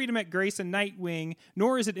no hurry to make Grace a Nightwing,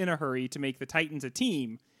 nor is it in a hurry to make the Titans a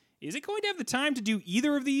team. Is it going to have the time to do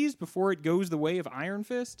either of these before it goes the way of Iron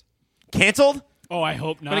Fist? Canceled? Oh, I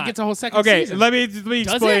hope not. But it gets a whole second Okay, season. let me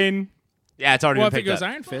explain. Yeah, it's already Well, been if it picked goes up.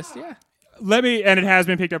 Iron Fist, yeah. And it has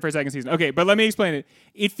been picked up for a second season. Okay, but let me explain it.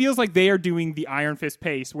 It feels like they are doing the Iron Fist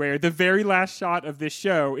pace, where the very last shot of this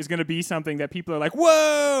show is going to be something that people are like,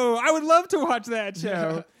 whoa, I would love to watch that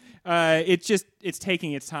show. It's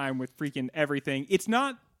taking its time with freaking everything. It's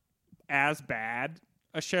not as bad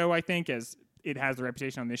a show, I think, as it has the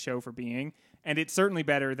reputation on this show for being. And it's certainly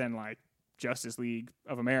better than, like, Justice League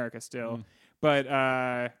of America still. But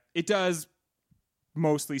it does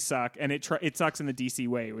mostly suck, and it sucks in the DC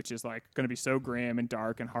way, which is like going to be so grim and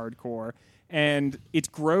dark and hardcore, and it's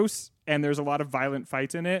gross, and there's a lot of violent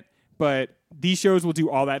fights in it. But these shows will do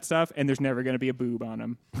all that stuff, and there's never going to be a boob on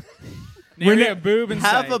them. We're a boob inside.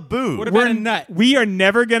 Have a boob. What about a nut? We are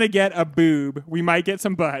never going to get a boob. We might get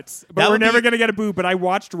some butts, but we're never going to get a boob. But I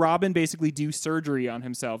watched Robin basically do surgery on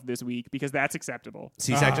himself this week because that's acceptable.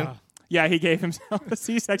 C-section? Yeah, he gave himself a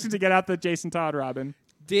C-section to get out the Jason Todd Robin.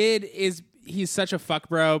 He's such a fuck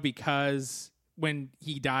bro because when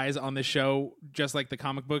he dies on the show, just like the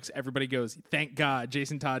comic books, everybody goes, thank God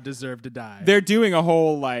Jason Todd deserved to die. They're doing a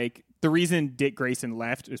whole, like, the reason Dick Grayson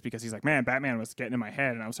left is because he's like, man, Batman was getting in my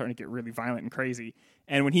head and I was starting to get really violent and crazy.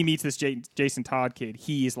 And when he meets this Jason Todd kid,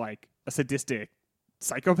 he's like a sadistic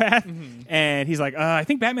psychopath. And he's like, I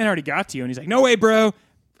think Batman already got to you. And he's like, no way, bro.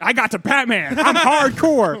 I got to Batman. I'm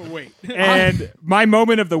hardcore. Wait. And my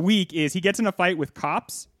moment of the week is he gets in a fight with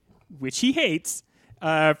cops, which he hates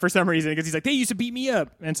for some reason, because he's like, they used to beat me up,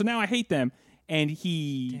 and so now I hate them. And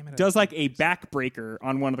he does like a backbreaker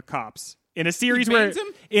on one of the cops. In a series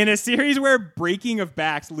where breaking of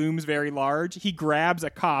backs looms very large, he grabs a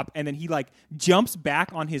cop and then he like jumps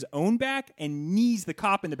back on his own back and knees the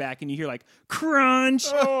cop in the back, and you hear like crunch,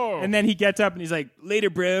 and then he gets up and he's like, later,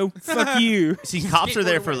 bro, fuck you. See, cops are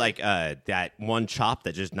there for like that one chop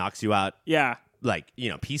that just knocks you out. Yeah. Like,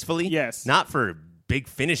 peacefully. Yes. Not for big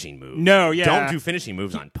finishing moves. No, yeah. Don't do finishing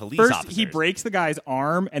moves on police First, officers. he breaks the guy's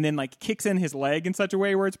arm and then like kicks in his leg in such a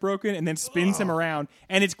way where it's broken, and then spins him around.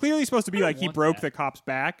 And it's clearly supposed to be like he broke the cop's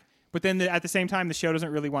back. But then at the same time, the show doesn't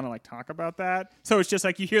really want to like talk about that. So it's just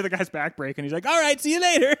like you hear the guy's back break and he's like, all right, see you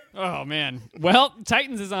later. Oh, man. Well,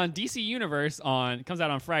 Titans is on DC Universe. Comes out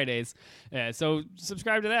on Fridays. So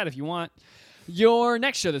subscribe to that if you want. Your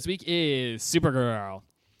next show this week is Supergirl.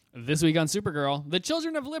 This week on Supergirl, the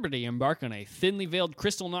Children of Liberty embark on a thinly veiled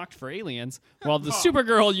crystal knocked for aliens. While the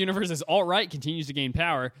Supergirl universe's alt-right continues to gain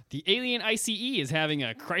power, the alien ICE is having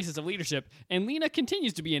a crisis of leadership, and Lena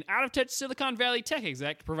continues to be an out-of-touch Silicon Valley tech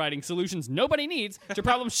exec providing solutions nobody needs to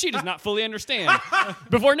problems she does not fully understand.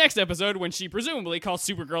 Before next episode, when she presumably calls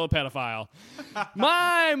Supergirl a pedophile.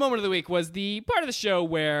 My moment of the week was the part of the show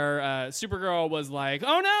where Supergirl was like,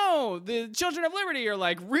 oh no, the Children of Liberty are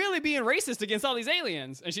like really being racist against all these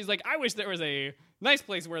aliens. And she's like, I wish there was a nice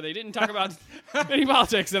place where they didn't talk about any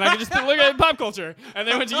politics and I could just look at pop culture. And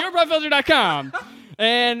they went to yourpopculture.com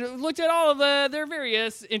and looked at all of their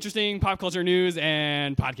various interesting pop culture news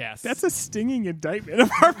and podcasts. That's a stinging indictment of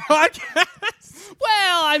our podcast.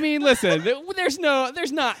 Well, I mean, listen, there's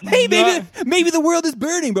not. Hey, maybe the world is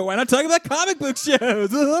burning, but why not talk about comic book shows?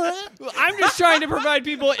 I'm just trying to provide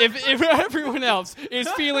people, if everyone else is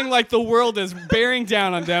feeling like the world is bearing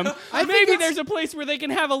down on them, maybe there's a place where they can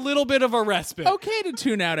have a little bit of a respite. Okay to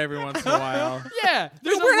tune out every once in a while. Yeah.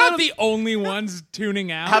 We're not the only ones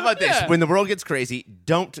tuning out. How about this? Yeah. When the world gets crazy,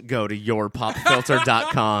 don't go to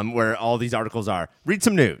yourpopfilter.com where all these articles are. Read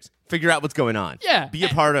some news. Figure out what's going on. Yeah. Be a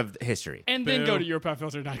part of history. And then go to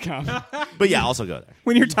yourpopfilter.com. But yeah, also go there.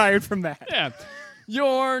 When you're tired from that. Yeah.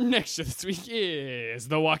 Your next show this week is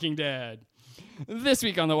The Walking Dead. This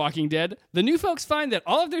week on The Walking Dead, the new folks find that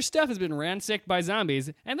all of their stuff has been ransacked by zombies,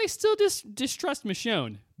 and they still distrust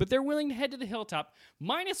Michonne, but they're willing to head to the hilltop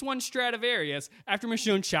 -1 Stradivarius after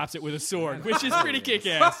Michonne chops it with a sword, which is pretty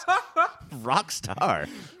kick-ass. Rock star.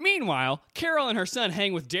 Meanwhile, Carol and her son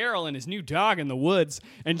hang with Daryl and his new dog in the woods,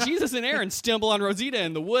 and Jesus and Aaron stumble on Rosita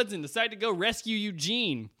in the woods and decide to go rescue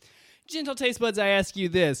Eugene. Gentle taste buds, I ask you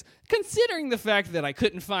this. Considering the fact that I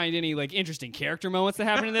couldn't find any interesting character moments that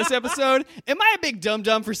happened in this episode, am I a big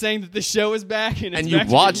dum-dum for saying that the show is back? And you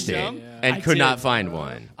watched it and I could did. not find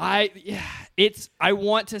one. I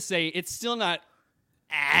want to say it's still not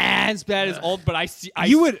as bad as old, but I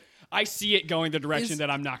see it going the direction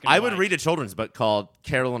that I'm not going to I would read a children's book called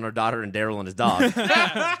Carol and Her Daughter and Daryl and His Dog.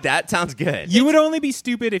 That sounds good. You would only be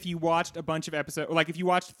stupid if you watched a bunch of episodes, like if you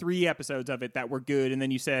watched 3 episodes of it that were good, and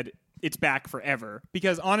then you said, it's back forever.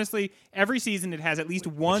 Because honestly, every season it has at least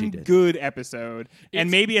one did. good episode and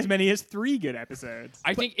maybe as many as 3 good episodes.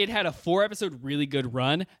 I think it had a 4-episode really good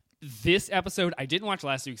run. This episode, I didn't watch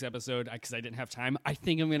last week's episode because I didn't have time. I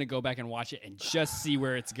think I'm going to go back and watch it and just see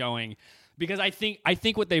where it's going. Because I think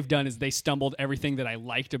what they've done is they stumbled everything that I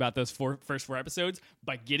liked about those first 4 episodes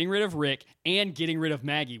by getting rid of Rick and getting rid of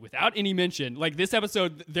Maggie without any mention. Like this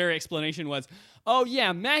episode, their explanation was, oh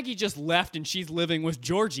yeah, Maggie just left and she's living with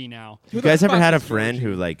Georgie now. You guys ever had a friend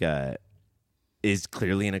who like is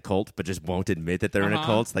clearly in a cult but just won't admit that they're in a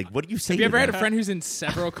cult? Like, what do you say? Have you to ever had them? a friend who's in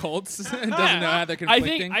several cults and doesn't know how they're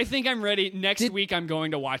conflicting? I think I'm ready. Next week I'm going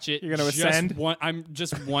to watch it. You're going to ascend? I'm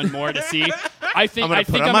just one more to see. I think I'm going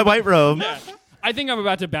to put on my white robe. Yeah. I think I'm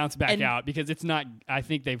about to bounce back out because it's not. I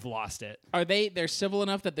think they've lost it. Are they're civil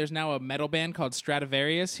enough that there's now a metal band called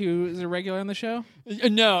Stradivarius who is a regular on the show?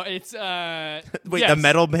 No, it's Wait, yes. the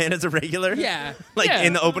metal band is a regular? Yeah. Like Yeah.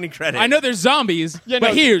 in the opening credits. I know there's zombies, but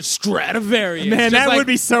no. here's Stradivarius. Man, Just that like would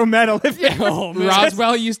be so metal if Oh, man.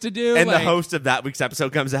 Roswell used to do. and like, the host of that week's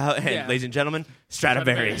episode comes out, and Yeah. ladies and gentlemen,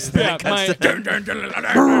 Stradivarius. Yeah, Cuts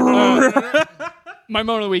my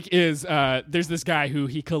moment of the week is there's this guy who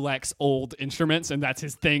he collects old instruments, and that's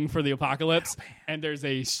his thing for the apocalypse. And there's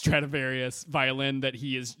a Stradivarius violin that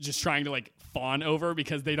he is just trying to like fawn over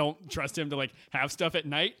because they don't trust him to like have stuff at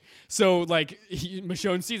night. So like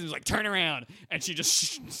Michonne sees him, is like turn around, and she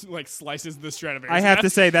just like slices the Stradivarius. I have to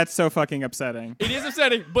say that's so fucking upsetting. it is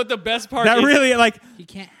upsetting, but the best part That is really like you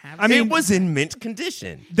can't have. I mean it was in mint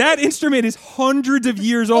condition. that instrument is hundreds of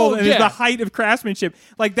years old and is yeah. the height of craftsmanship.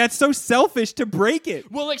 Like that's so selfish to break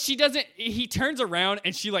it. well, like she doesn't. He turns around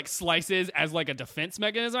and she like slices as like a defense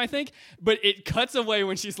mechanism, I think. But it cuts away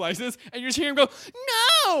when she slices, and you just hear him go,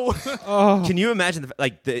 "No!" Can you imagine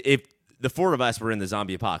if the 4 of us were in the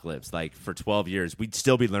zombie apocalypse, like for 12 years, we'd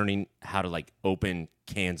still be learning how to like open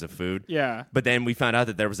cans of food. Yeah. But then we found out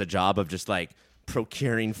that there was a job of just like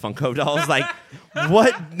procuring Funko dolls. Like,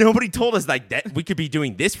 what? Nobody told us like that we could be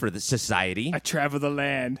doing this for the society. I travel the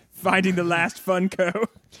land, finding the last Funko.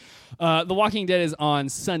 The Walking Dead is on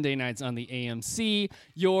Sunday nights on the AMC.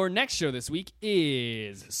 Your next show this week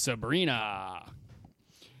is Sabrina.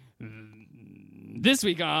 This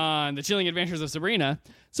week on The Chilling Adventures of Sabrina,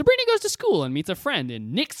 Sabrina goes to school and meets a friend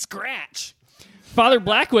in Nick Scratch. Father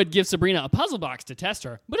Blackwood gives Sabrina a puzzle box to test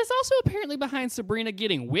her, but is also apparently behind Sabrina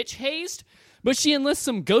getting witch hazed. But she enlists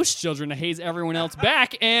some ghost children to haze everyone else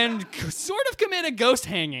back and sort of commit a ghost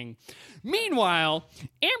hanging. Meanwhile,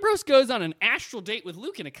 Ambrose goes on an astral date with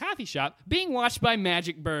Luke in a coffee shop, being watched by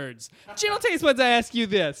magic birds. Gentle Taste Buds, I ask you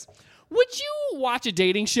this. Would you watch a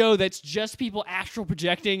dating show that's just people astral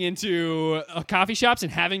projecting into coffee shops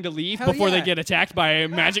and having to leave Hell before yeah. they get attacked by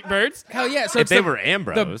magic birds? Hell yeah! So If it's they the- were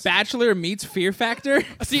Ambrose. The Bachelor meets Fear Factor.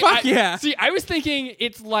 Fuck yeah. See, I was thinking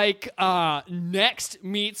it's like Next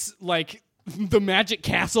meets like the Magic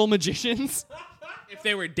Castle magicians. If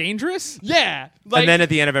they were dangerous, Yeah. Like, and then at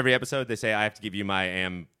the end of every episode, they say, I have to give you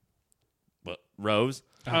my Rose.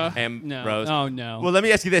 no. Rose. Oh, no. Well, let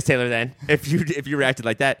me ask you this, Taylor, then. If you reacted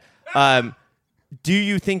like that, do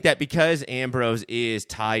you think that because Ambrose is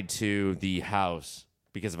tied to the house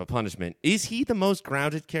because of a punishment, is he the most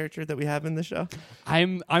grounded character that we have in the show?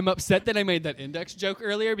 I'm upset that I made that index joke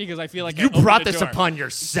earlier because I feel like I You opened brought the this door. upon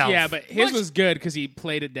yourself. yeah, but his What? was good because he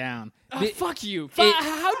played it down. Fuck you. It-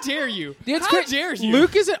 How dare you? It's How dare you?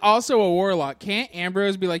 Luke isn't also a warlock. Can't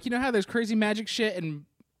Ambrose be like, you know how there's crazy magic shit and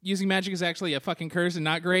using magic is actually a fucking curse and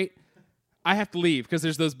not great? I have to leave because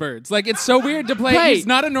there's those birds. Like, it's so weird to play. Right. He's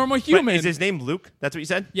not a normal But human. is his name Luke? That's what you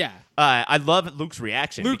said? Yeah. I love Luke's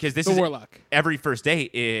reaction Luke, because this the is warlock. every first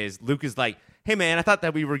date is Luke is like, hey man, I thought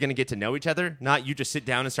that we were going to get to know each other, not you just sit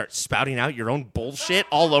down and start spouting out your own bullshit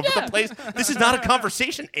all over the place. This is not a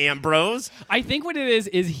conversation, Ambrose. I think what it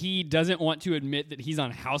is he doesn't want to admit that he's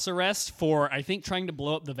on house arrest for, I think, trying to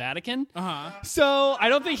blow up the Vatican. Uh-huh. So I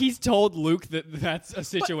don't think he's told Luke that that's a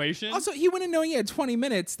situation. Also, he wouldn't know he had 20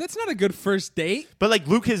 minutes. That's not a good first date. But like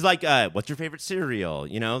Luke is like, what's your favorite cereal?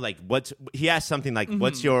 You know, like he asks something like,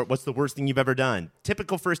 what's the worst thing you've ever done?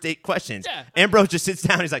 Typical first date questions. Yeah. Ambrose just sits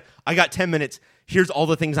down. He's like, I got 10 minutes. Here's all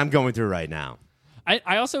the things I'm going through right now.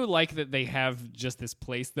 I also like that they have just this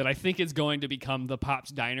place that I think is going to become the Pop's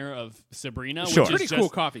Diner of Sabrina. Sure. Which is Pretty just, cool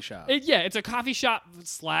coffee shop. It's a coffee shop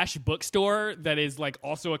 / bookstore that is like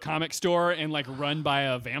also a comic store and like run by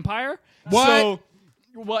a vampire. What? So,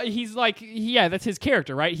 well, he's like, yeah, that's his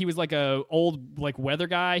character, right? He was like a old like weather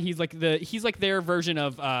guy. He's like their version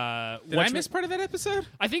of. Did I miss part of that episode?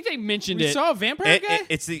 I think they mentioned We it. saw a vampire guy?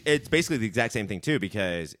 It's basically the exact same thing too,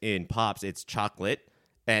 because in Pops it's chocolate,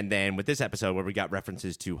 and then with this episode where we got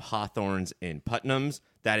references to Hawthorns and Putnams,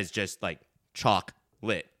 that is just like chalk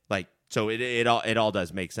lit, like So it all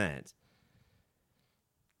does make sense.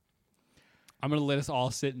 I'm going to let us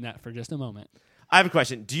all sit in that for just a moment. I have a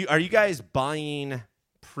question. Are you guys buying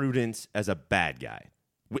Prudence as a bad guy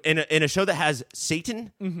in a show that has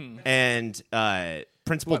Satan and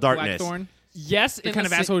Principal Darkness? Blackthorn? Yes, The kind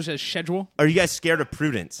of asshole as schedule? Are you guys scared of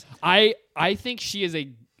Prudence? I think she is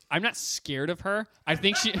I'm not scared of her. I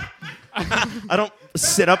think she. I don't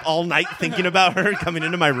sit up all night thinking about her coming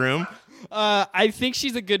into my room. I think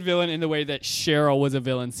she's a good villain in the way that Cheryl was a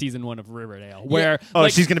villain season 1 of Riverdale. Where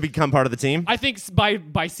She's going to become part of the team? I think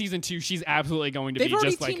by season 2, she's absolutely going to They've be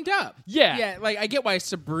already just like teamed up. Yeah. Yeah, like I get why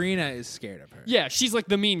Sabrina is scared of her. Yeah, she's like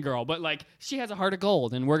the mean girl, but like she has a heart of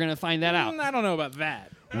gold, and we're gonna find that out. I don't know about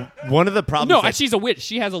that. One of the problems. No, she's a witch.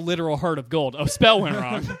 She has a literal heart of gold. A spell went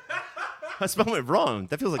wrong. A spell went wrong.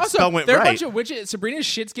 That feels like Also, spell went there are right. a bunch of witches. Sabrina's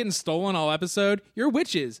shit's getting stolen all episode. You're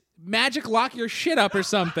witches. Magic lock your shit up or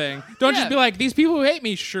something. Don't just be like, these people who hate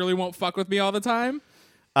me surely won't fuck with me all the time.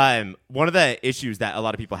 One of the issues that a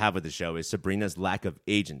lot of people have with the show is Sabrina's lack of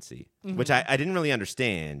agency, which I didn't really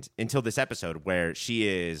understand until this episode where she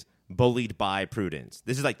is bullied by Prudence.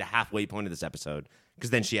 This is like the halfway point of this episode because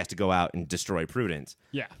then she has to go out and destroy Prudence.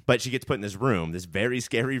 Yeah. But she gets put in this room, this very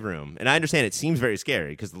scary room. And I understand it seems very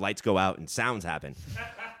scary because the lights go out and sounds happen.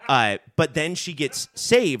 But then she gets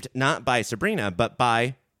saved not by Sabrina, but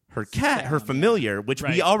by her cat, her familiar, which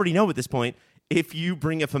we already know at this point. If you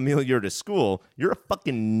bring a familiar to school, you're a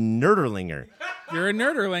fucking nerderlinger. You're a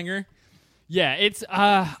nerderlinger. Yeah, it's Do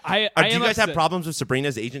you guys have problems with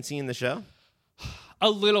Sabrina's agency in the show? A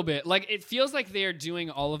little bit. Like it feels like they're doing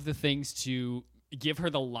all of the things to give her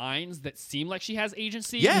the lines that seem like she has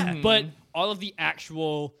agency. Yeah. But all of the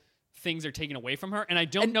actual things are taken away from her, and I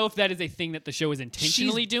don't know if that is a thing that the show is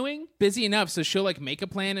intentionally doing. Busy enough, so she'll like make a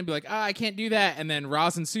plan and be like, I can't do that. And then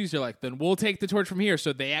Roz and Suze are like, then we'll take the torch from here.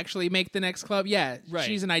 So they actually make the next club. Yeah, Right.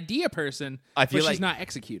 She's an idea person, I feel but like she's not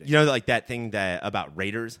executing. You know, like that thing that about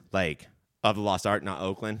Raiders, like of the Lost Ark, not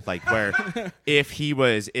Oakland, like where if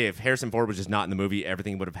Harrison Ford was just not in the movie,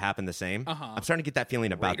 everything would have happened the same. I'm starting to get that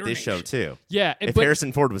feeling about Raider this show Nation. too. Yeah, If but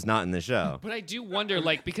Harrison Ford was not in the show. But I do wonder,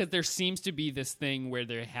 like, because there seems to be this thing where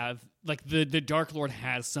they have, like, the Dark Lord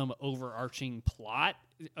has some overarching plot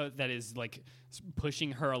that is, like,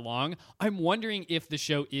 pushing her along. I'm wondering if the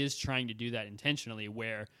show is trying to do that intentionally,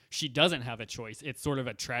 where she doesn't have a choice. It's sort of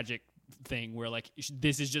a tragic thing where, like,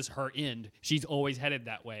 this is just her end. She's always headed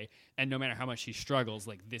that way, and no matter how much she struggles,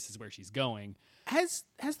 like, this is where she's going. Has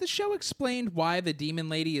the show explained why the demon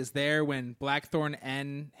lady is there when Blackthorn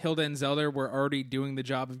and Hilda and Zelda were already doing the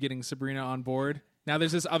job of getting Sabrina on board? Now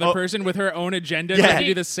there's this other person with her own agenda trying to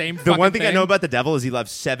do the same The fucking one thing I thing. know about the devil is he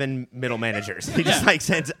loves 7 middle managers. He just like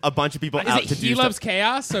sends a bunch of people out to do He loves stuff.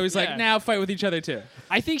 chaos, so he's like, Yeah. now fight with each other too.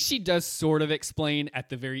 I think she does sort of explain at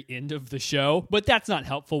the very end of the show, but that's not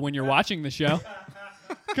helpful when you're watching the show.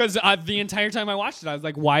 Because the entire time I watched it, I was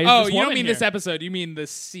like, why is this You don't woman mean here? this episode, you mean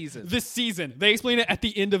this season. This season. They explain it at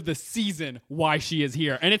the end of the season why she is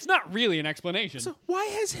here. And it's not really an explanation. So why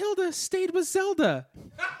has Hilda stayed with Zelda?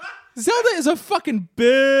 Zelda is a fucking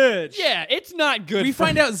bitch. Yeah, it's not good. We for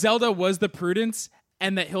find out Zelda was the Prudence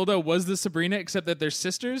and that Hilda was the Sabrina, except that they're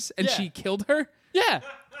sisters, and Yeah. she killed her. Yeah.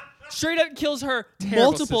 Straight up kills her Terrible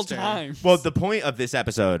multiple sister. times. Well, the point of this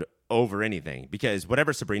episode over anything, because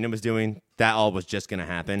whatever Sabrina was doing, that all was just going to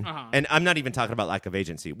happen. And I'm not even talking about lack of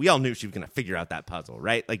agency. We all knew she was going to figure out that puzzle,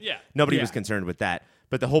 right? Like, Yeah. nobody Yeah. was concerned with that.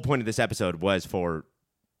 But the whole point of this episode was for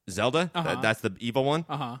Zelda, that's the evil one,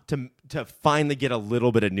 to finally get a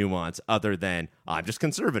little bit of nuance other than, I'm just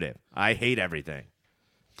conservative. I hate everything.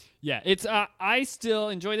 Yeah, it's I still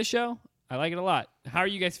enjoy the show. I like it a lot. How are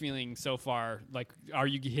you guys feeling so far? Like, are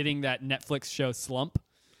you hitting that Netflix show slump?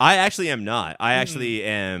 I actually am not. I actually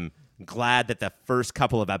am glad that the first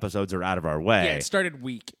couple of episodes are out of our way. Yeah, it started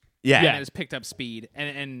weak. Yeah. And it has picked up speed.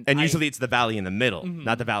 And usually it's the valley in the middle,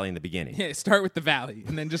 not the valley in the beginning. Yeah, start with the valley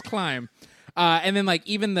and then just climb. And then, like,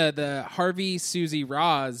 even the Harvey, Susie,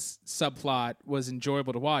 Roz subplot was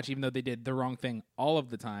enjoyable to watch, even though they did the wrong thing all of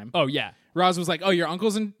the time. Oh, yeah. Roz was like, your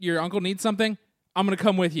uncle needs something? I'm going to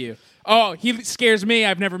come with you. Oh, he scares me.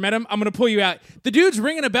 I've never met him. I'm going to pull you out. The dude's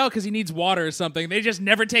ringing a bell because he needs water or something. They just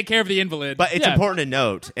never take care of the invalid. But it's Yeah. important to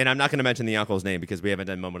note, and I'm not going to mention the uncle's name because we haven't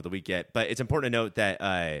done Moment of the Week yet, but it's important to note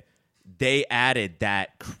that they added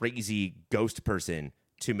that crazy ghost person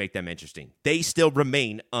to make them interesting. They still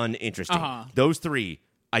remain uninteresting. Those 3,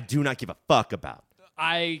 I do not give a fuck about.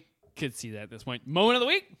 I could see that at this point. Moment of the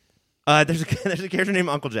week? There's a character named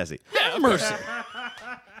Uncle Jesse. Yeah, mercy.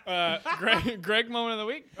 Greg, moment of the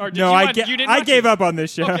week? Or did No, you I you didn't I watch gave it? up on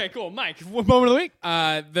this show. Okay, cool. Mike, what moment of the week?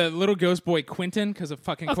 The little ghost boy Quentin, because of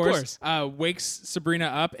fucking Of course, wakes Sabrina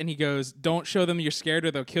up and he goes, "Don't show them you're scared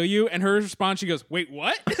or they'll kill you." And her response, she goes, "Wait,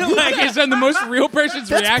 what?" Like it's on the most real person's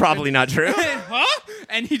That's reaction. probably not true. Huh?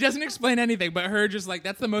 And he doesn't explain anything, but her just like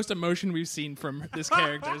that's the most emotion we've seen from this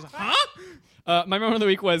character. Is, huh? My moment of the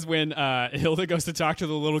week was when Hilda goes to talk to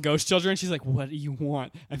the little ghost children. She's like, "What do you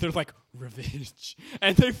want?" And they're like, "Revenge."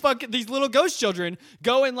 And they these little ghost children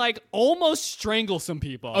go and like almost strangle some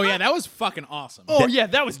people. Oh yeah, that was fucking awesome. Oh yeah,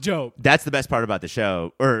 that was dope. That's the best part about the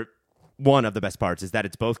show, or one of the best parts, is that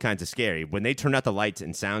it's both kinds of scary. When they turn out the lights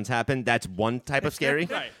and sounds happen, that's one type of scary.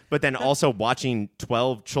 Right. But then also watching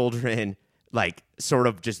 12 children like sort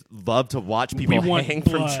of just love to watch people want hang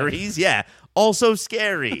from blood. trees. Yeah. Also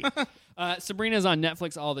scary. Sabrina's on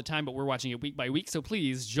Netflix all the time, but we're watching it week by week. So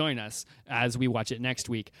please join us as we watch it next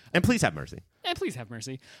week. And please have mercy. And please have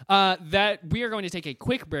mercy. That we are going to take a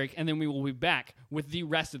quick break, and then we will be back with the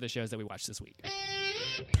rest of the shows that we watched this week.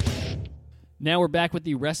 Now we're back with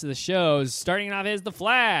the rest of the shows. Starting off is The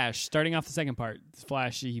Flash. Starting off the second part.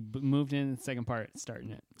 Flash, he moved in the second part,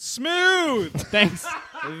 starting it. Smooth. Thanks.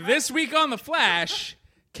 This week on The Flash,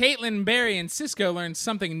 Caitlin, Barry, and Cisco learn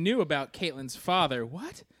something new about Caitlin's father.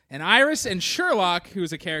 What? And Iris and Sherlock,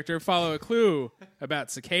 who's a character, follow a clue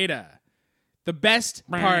about Cicada. The best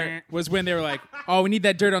part was when they were like, "Oh, we need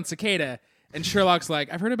that dirt on Cicada." And Sherlock's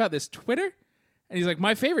like, "I've heard about this Twitter." And he's like,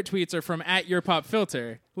 "My favorite tweets are from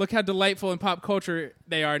 @YourPopFilter. Look how delightful in pop culture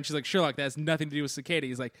they are." And she's like, "Sherlock, that has nothing to do with Cicada."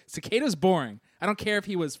 He's like, "Cicada's boring. I don't care if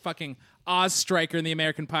he was fucking Oz Striker in the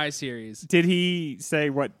American Pie series." Did he say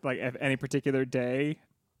what, like, any particular day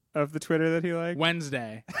of the Twitter that he liked?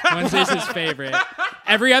 Wednesday. Wednesday's his favorite.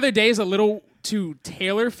 Every other day is a little too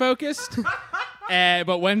Taylor focused,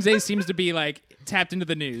 but Wednesday seems to be like tapped into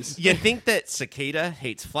the news. You think that Cicada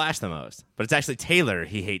hates Flash the most, but it's actually Taylor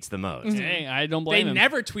he hates the most. Hey, I don't They blame him.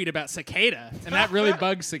 never tweet about Cicada, and that really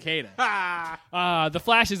bugs Cicada. The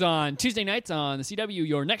Flash is on Tuesday nights on the CW.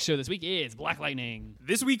 Your next show this week is Black Lightning.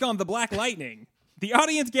 This week on The Black Lightning, the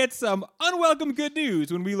audience gets some unwelcome good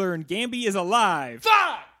news when we learn Gamby is alive.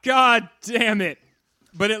 Fuck! God damn it.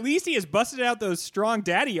 But at least he has busted out those strong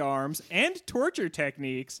daddy arms and torture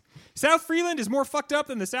techniques. South Freeland is more fucked up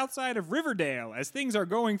than the south side of Riverdale, as things are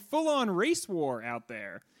going full-on race war out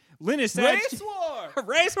there. Lynn is sad. Race war!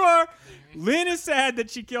 Race war! Lynn is sad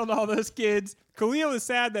that she killed all those kids. Khalil is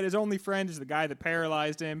sad that his only friend is the guy that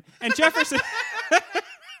paralyzed him. And Jefferson...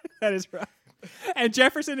 That is right. And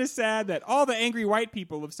Jefferson is sad that all the angry white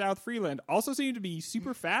people of South Freeland also seem to be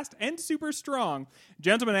super fast and super strong.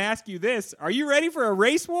 Gentlemen, I ask you this. Are you ready for a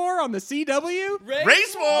race war on the CW?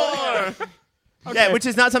 Race war! Yeah, which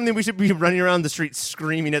is not something we should be running around the street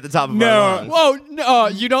screaming at the top of No. our lungs. Whoa, no,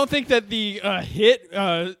 you don't think that the hit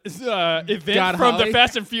event God from Holly? the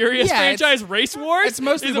Fast and Furious Yeah, franchise, Race Wars, it's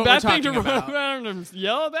mostly is a what bad we're thing to talking run about. around and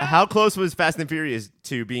yell about? How close was Fast and Furious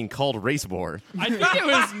to being called Race War? I think it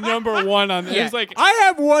was number one on. It Yeah. was like I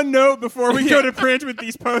have one note before we go to print with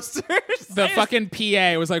these posters. The fucking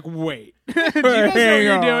PA was like, "Wait, you guys know what Hang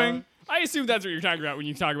you're on. doing? I assume that's what you're talking about when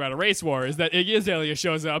you talk about a race war. Is that Iggy Azalea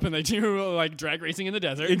shows up and they do like drag racing in the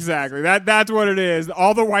desert? Exactly. That's what it is.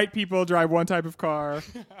 All the white people drive one type of car.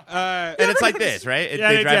 And it's like this, right? They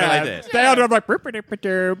drive it like this. They all drive like...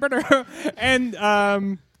 And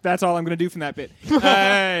that's all I'm going to do from that bit.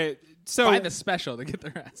 So buy the special to get the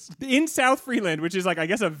rest." in South Freeland, which is like, I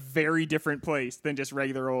guess, a very different place than just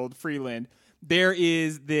regular old Freeland, there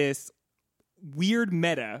is this weird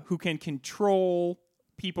meta who can control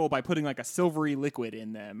people by putting like a silvery liquid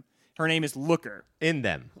in them. Her name is Looker. In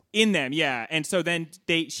them. In them, yeah. And so then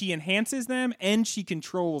she enhances them and she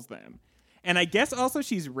controls them. And I guess also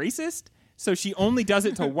she's racist, so she only does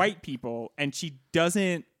it to white people, and she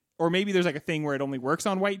doesn't, or maybe there's like a thing where it only works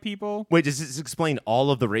on white people. Wait, does this explain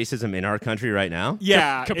all of the racism in our country right now?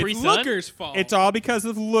 Yeah. Capri it's, Sun? Looker's fault. it's all because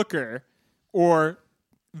of Looker, or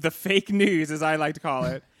the fake news, as I like to call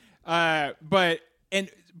it. But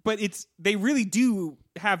it's, they really do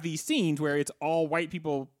have these scenes where it's all white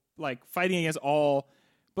people like fighting against all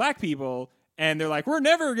black people, and they're like, we're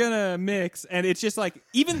never gonna mix, and it's just like,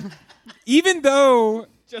 even though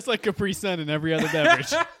Just like Capri Sun and every other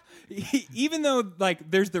beverage. even though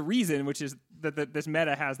like there's the reason, which is that this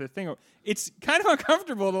meta has this thing, it's kind of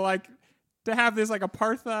uncomfortable to have this like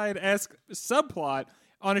apartheid-esque subplot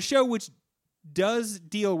on a show which does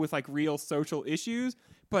deal with like real social issues,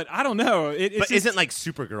 but I don't know. It's but just, isn't like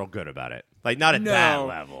Supergirl good about it? Like not at that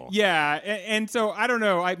level. Yeah, and so I don't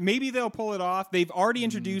know. Maybe they'll pull it off. They've already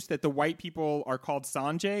introduced that the white people are called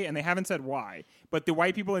Sanjay, and they haven't said why. But the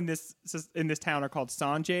white people in this town are called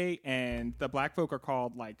Sanjay, and the black folk are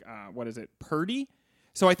called Purdy.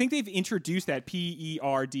 So I think they've introduced that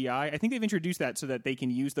Perdi. I think they've introduced that so that they can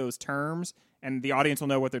use those terms, and the audience will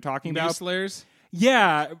know what they're talking about. Slurs.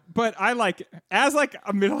 Yeah, but as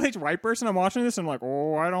a middle-aged white person, I'm watching this and I'm like,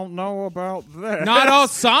 oh, I don't know about this. Not all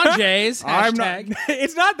Sanjays. I'm hashtag. not.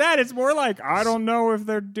 It's not that. It's more like I don't know if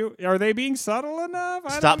are they being subtle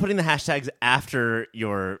enough? Stop putting the hashtags after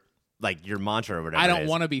your mantra or whatever. I don't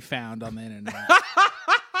want to be found on the internet.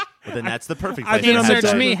 Well, then that's the perfect I place. think to I'm have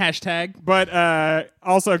Search that. me. Hashtag. But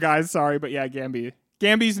also, guys, sorry, but yeah,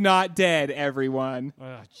 Gambi's not dead, everyone.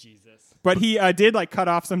 Oh, Jesus. But he did cut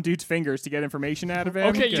off some dude's fingers to get information out of him.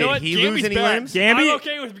 Okay, you know what? Did he lose Gambi's any bad. limbs? Gambi- I'm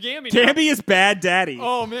okay with Gambi. now. Gambi is bad daddy.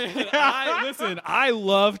 Oh man, listen. I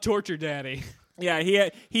love Torture Daddy. Yeah,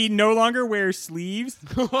 he no longer wears sleeves.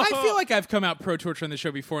 I feel like I've come out pro torture on the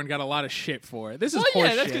show before and got a lot of shit for it. This is Well,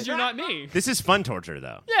 yeah, horseshit. that's because you're not me. This is fun torture,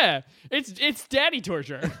 though. Yeah, it's daddy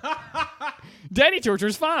torture. Daddy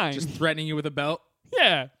torture's fine. Just threatening you with a belt.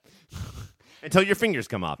 Yeah. Until your fingers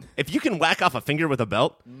come off. If you can whack off a finger with a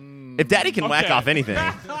belt, if Daddy can whack Okay. off anything,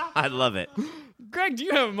 I love it. Greg, do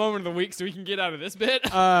you have a moment of the week so we can get out of this bit?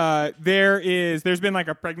 There's been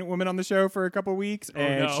a pregnant woman on the show for a couple weeks,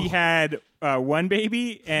 and no. she had one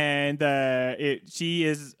baby, and she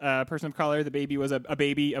is a person of color. The baby was a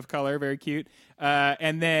baby of color, very cute.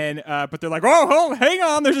 And then, but they're like, oh, hang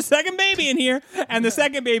on, there's a second baby in here, and the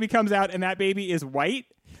second baby comes out, and that baby is white.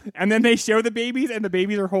 And then they show the babies, and the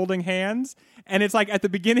babies are holding hands. And it's at the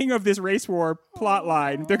beginning of this race war plot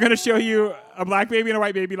line, they're going to show you a black baby and a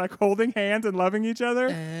white baby holding hands and loving each other.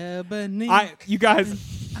 Ebony. You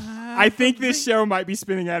guys, I think this show might be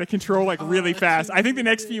spinning out of control really fast. I think the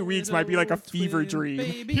next few weeks might be a fever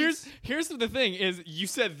dream. Here's the thing: is you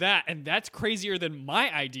said that, and that's crazier than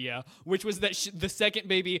my idea, which was that the second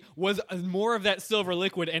baby was more of that silver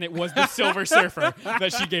liquid, and it was the Silver Surfer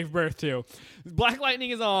that she gave birth to. Black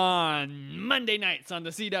Lightning is on Monday nights on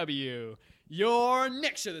the CW. Your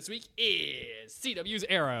next show this week is CW's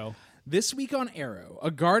Arrow. This week on Arrow,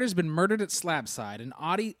 a guard has been murdered at Slabside, and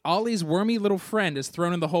Ollie's wormy little friend is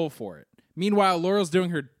thrown in the hole for it. Meanwhile, Laurel's doing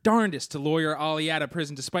her darndest to lawyer Ollie out of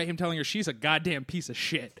prison, despite him telling her she's a goddamn piece of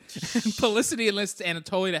shit. Felicity enlists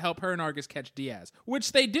Anatoly to help her and Argus catch Diaz,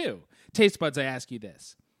 which they do. Taste buds, I ask you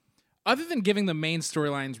this. Other than giving the main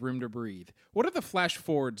storylines room to breathe, what are the flash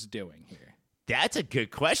forwards doing here? That's a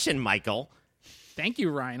good question, Michael. Thank you,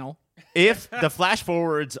 Rhinel. If the flash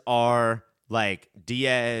forwards are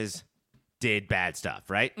Diaz did bad stuff,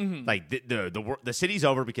 right? Mm-hmm. The city's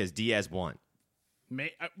over because Diaz won.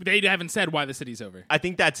 They haven't said why the city's over. I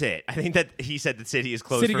think that's it. I think that he said the city is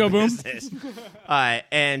closed City for go boom? business.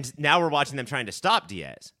 And now we're watching them trying to stop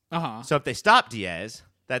Diaz. Uh-huh. So if they stop Diaz,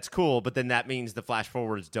 that's cool, but then that means the flash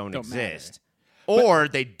forwards don't exist. matter. Or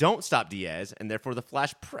they don't stop Diaz, and therefore the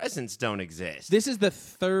flash presents don't exist. This is the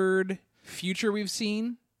third future we've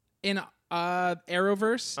seen in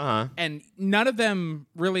Arrowverse, and none of them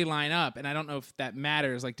really line up, and I don't know if that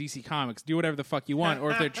matters. DC Comics, do whatever the fuck you want,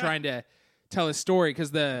 or if they're trying to tell a story,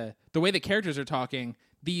 because the way the characters are talking,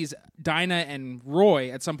 these Dinah and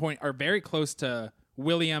Roy at some point are very close to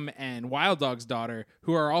William and Wild Dog's daughter,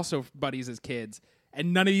 who are also buddies as kids,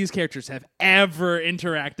 and none of these characters have ever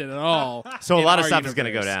interacted at all. So a lot of our stuff is going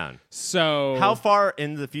to universe. go down. So How far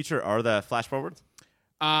into the future are the flash forwards?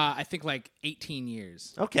 I think 18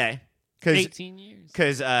 years. Okay. 18 years.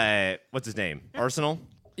 Because, what's his name? Arsenal?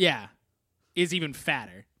 Yeah. Is even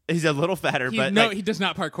fatter. He's a little fatter, but he does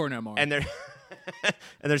not parkour no more. and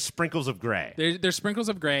there's sprinkles of gray. There's sprinkles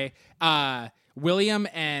of gray. William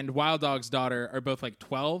and Wild Dog's daughter are both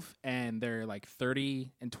 12, and they're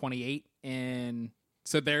 30 and 28, and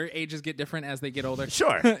so their ages get different as they get older.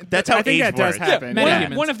 Sure. That's how I think age that does works. happen. many Yeah.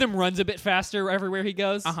 humans. One of them runs a bit faster everywhere he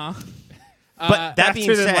goes. Uh-huh. But that being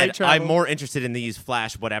faster than light said, travel. I'm more interested in these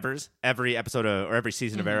Flash whatevers. Every episode or every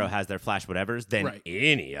season of Arrow has their Flash whatevers than Right.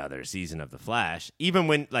 any other season of the Flash. Even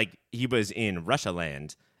when he was in Russia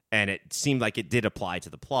Land and it seemed like it did apply to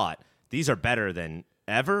the plot. These are better than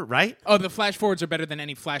ever, right? Oh, the flash forwards are better than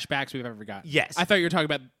any flashbacks we've ever got. Yes. I thought you were talking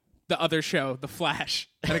about the other show, The Flash,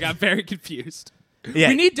 and I got very confused. Yeah.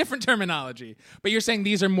 We need different terminology, but you're saying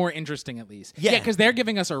these are more interesting at least. Yeah. because they're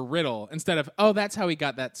giving us a riddle instead of, oh, that's how he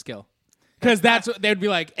got that skill. Because that's what they'd be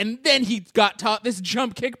like, and then he got taught this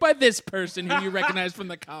jump kick by this person who you recognize from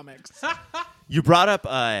the comics. You brought up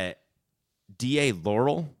D.A.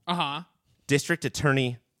 Laurel, Uh-huh. District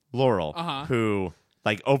Attorney Laurel, who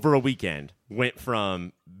over a weekend went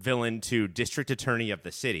from villain to district attorney of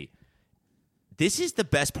the city. This is the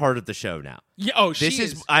best part of the show now. Yeah, oh, this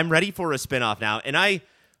is. I'm ready for a spinoff now, and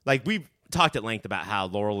we've talked at length about how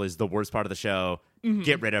Laurel is the worst part of the show.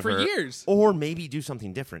 Get rid of her for years, or maybe do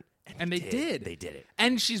something different. And they did. They did it.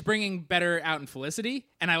 And she's bringing better out in Felicity.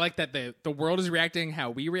 And I like that the world is reacting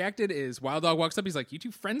how we reacted is Wild Dog walks up. He's like, you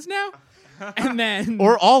two friends now? And then...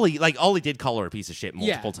 Or Ollie. Like, Ollie did call her a piece of shit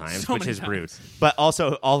multiple times, so which is times. rude. But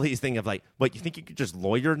also, Ollie's thing of like, what, you think you could just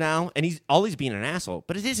lawyer now? And Ollie's being an asshole.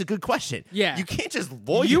 But it is a good question. Yeah. You can't just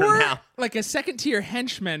lawyer you were now. like a second-tier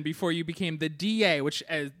henchman before you became the DA, which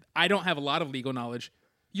I don't have a lot of legal knowledge.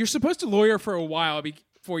 You're supposed to lawyer for a while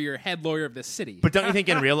for your head lawyer of the city. But don't you think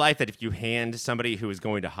in real life that if you hand somebody who is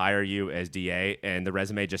going to hire you as DA and the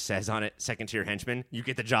resume just says on it second-tier henchman, you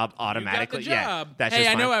get the job automatically? You got the job. Yeah, that's hey,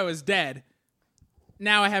 just I fine. know I was dead.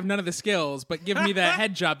 Now I have none of the skills, but give me that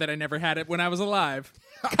head job that I never had it when I was alive.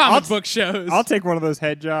 Comic book shows. I'll take one of those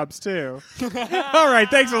head jobs too. All right,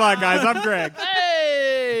 thanks a lot, guys. I'm Greg.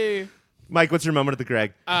 Hey! Mike, what's your moment of the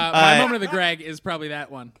Greg? My moment of the Greg is probably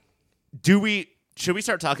that one. Should we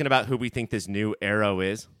start talking about who we think this new Arrow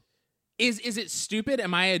is? Is it stupid?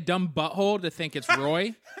 Am I a dumb butthole to think it's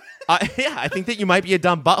Roy? Yeah, I think that you might be a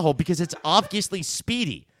dumb butthole because it's obviously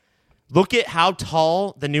Speedy. Look at how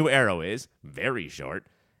tall the new Arrow is. Very short.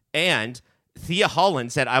 And Thea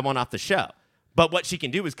Holland said, I want off the show. But what she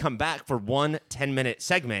can do is come back for one 10-minute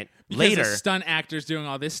segment later. Because stunt actors doing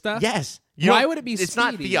all this stuff? Yes. Why would it be It's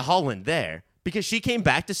not Speedy? Thea Holland there because she came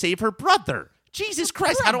back to save her brother. Jesus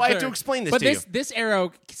Christ, how do I have to explain this but to you? This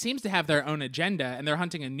Arrow seems to have their own agenda, and they're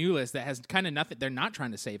hunting a new list that has kind of nothing. They're not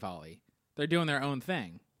trying to save Ollie. They're doing their own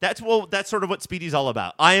thing. That's sort of what Speedy's all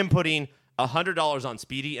about. I am putting $100 on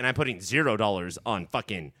Speedy, and I'm putting $0 on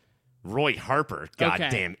fucking Roy Harper.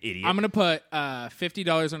 Goddamn idiot. I'm going to put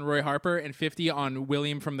 $50 on Roy Harper and $50 on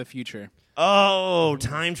William from the future. Oh,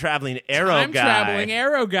 time-traveling Arrow guy. Time-traveling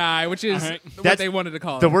Arrow guy, which is what they wanted to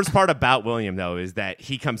call it. The worst part about William, though, is that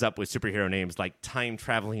he comes up with superhero names like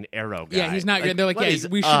time-traveling Arrow guy. Yeah, he's not good. They're like, what yeah, is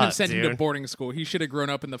we shouldn't have up, sent him dude? to boarding school. He should have grown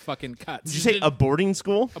up in the fucking cuts. Did you say a boarding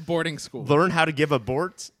school? A boarding school. Learn how to give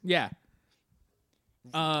aborts? Yeah.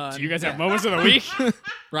 Do you guys have moments of the week?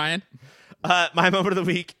 Ryan? My moment of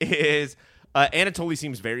the week is Anatoly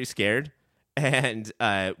seems very scared, and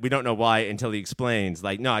we don't know why until he explains,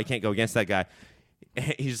 like, no, I can't go against that guy.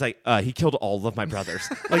 He's like, he killed all of my brothers.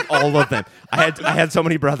 Like, all of them. I had so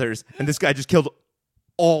many brothers, and this guy just killed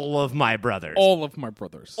all of my brothers. All of my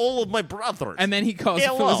brothers. All of my brothers. And then he calls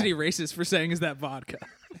Hello. Felicity racist for saying, is that vodka?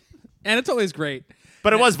 Anatoly is great.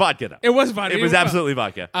 But it was vodka, though. It was vodka. It was absolutely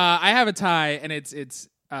vodka. I have a tie, and it's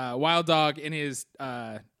Wild Dog in his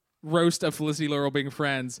roast of Felicity and Laurel being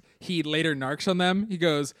friends. He later narcs on them. He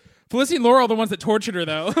goes, Felicity and Laurel are the ones that tortured her,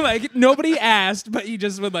 though. Like, nobody asked, but he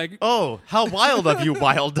just would like... Oh, how wild of you,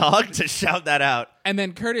 Wild Dog, to shout that out. And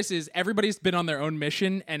then Curtis is, everybody's been on their own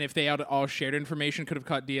mission, and if they had all shared information, could have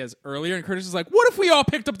caught Diaz earlier. And Curtis is like, what if we all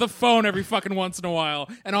picked up the phone every fucking once in a while?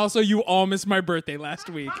 And also, you all missed my birthday last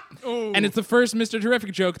week. And it's the first Mr.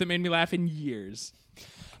 Terrific joke that made me laugh in years.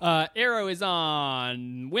 Arrow is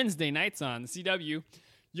on Wednesday nights on CW.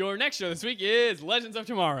 Your next show this week is Legends of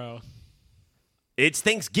Tomorrow. It's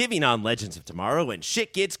Thanksgiving on Legends of Tomorrow, and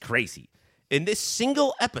shit gets crazy. In this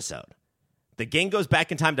single episode, the gang goes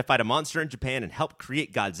back in time to fight a monster in Japan and help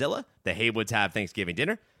create Godzilla. The Haywoods have Thanksgiving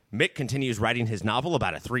dinner. Mick continues writing his novel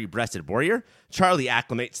about a three-breasted warrior. Charlie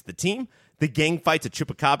acclimates to the team. The gang fights a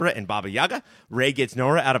Chupacabra and Baba Yaga. Ray gets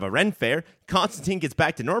Nora out of a Ren fair. Constantine gets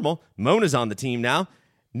back to normal. Mona's on the team now.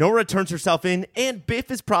 Nora turns herself in, and Biff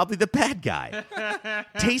is probably the bad guy.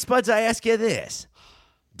 Taste buds, I ask you this.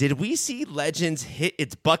 Did we see Legends hit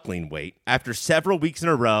its buckling weight after several weeks in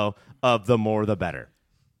a row of the more the better?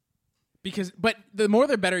 But the more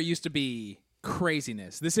the better used to be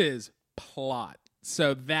craziness. This is plot.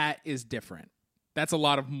 So that is different. That's a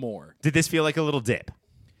lot of more. Did this feel like a little dip?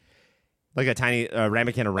 Like a tiny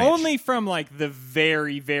ramekin of ranch? Only from like the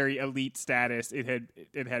very, very elite status it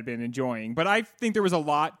had been enjoying. But I think there was a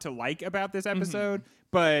lot to like about this episode,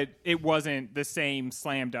 but it wasn't the same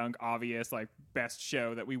slam dunk obvious like best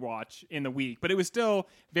show that we watch in the week. But it was still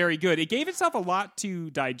very good. It gave itself a lot to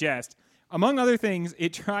digest. Among other things,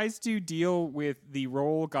 it tries to deal with the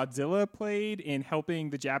role Godzilla played in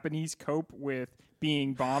helping the Japanese cope with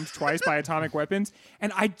being bombed twice by atomic weapons.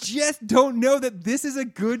 And I just don't know that this is a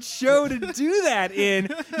good show to do that in.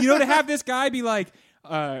 You know, to have this guy be like,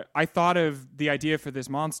 I thought of the idea for this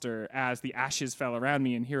monster as the ashes fell around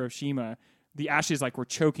me in Hiroshima. The ashes like were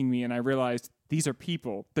choking me, and I realized these are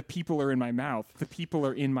people. The people are in my mouth. The people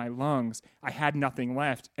are in my lungs. I had nothing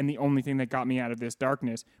left, and the only thing that got me out of this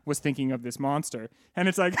darkness was thinking of this monster. And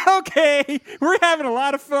it's like, okay, we're having a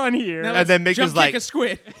lot of fun here. Now And then Mick jump was like, kick a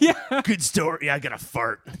squid. good story. I got to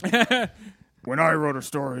fart. When I wrote a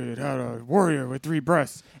story, it had a warrior with 3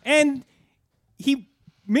 breasts. And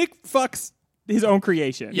Mick fucks his own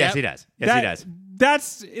creation. Yes, he does. Yes, he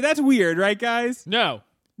does. That's weird, right, guys? No.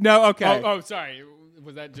 No, okay. Oh, sorry.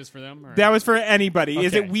 Was that just for them? Or? That was for anybody.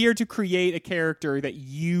 Is Okay. it weird to create a character that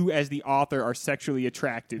you, as the author, are sexually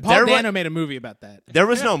attracted to? Paul There wa- Dano made a movie about that. There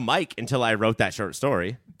was no Mike until I wrote that short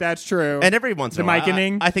story. That's true. And every once in a The while,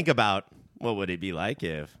 Mikening? I think about what would it be like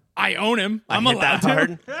if I own him. I'm I hit allowed that to.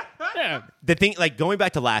 hard. Yeah. The thing, like going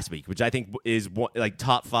back to last week, which I think is like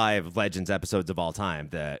top 5 Legends episodes of all time,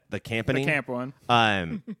 the camping, the camp one.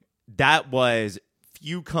 that was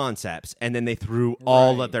few concepts, and then they threw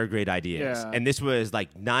all of their great ideas. Yeah. And this was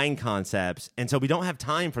like 9 concepts, and so we don't have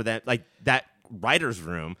time for that. Like that writer's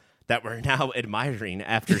room that we're now admiring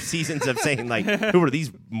after seasons of saying like, who are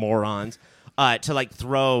these morons? To like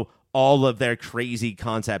throw all of their crazy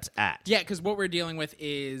concepts at. Yeah, because what we're dealing with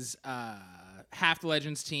is half the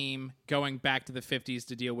Legends team going back to the 50s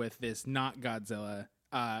to deal with this not Godzilla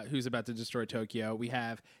who's about to destroy Tokyo. We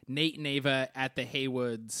have Nate and Ava at the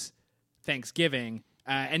Haywoods Thanksgiving.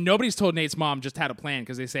 And nobody's told Nate's mom just how to plan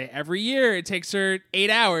because they say every year it takes her 8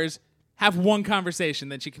 hours. Have one conversation,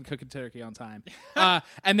 then she can cook a turkey on time.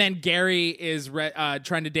 And then Gary is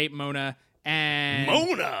trying to date Mona and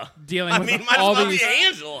dealing with all these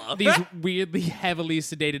weirdly heavily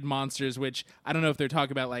sedated monsters, which I don't know if they're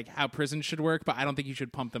talking about like how prisons should work, but I don't think you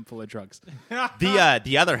should pump them full of drugs.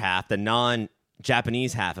 The other half, the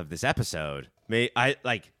non-Japanese half of this episode, I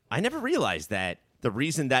never realized that the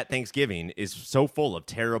reason that Thanksgiving is so full of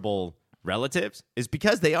terrible relatives is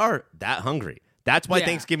because they are that hungry. That's why Yeah.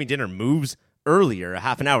 Thanksgiving dinner moves earlier, a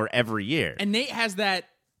half an hour every year. And Nate has that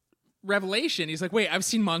revelation. He's like, wait, I've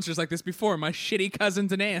seen monsters like this before. My shitty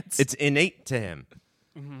cousins and aunts. It's innate to him.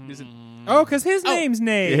 Oh, because his name's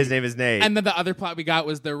Nate. His name is Nate. And then the other plot we got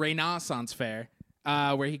was the Renaissance Fair,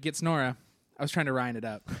 where he gets Nora. I was trying to rhyme it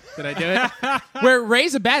up. Did I do it? Where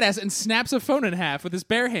Ray's a badass and snaps a phone in half with his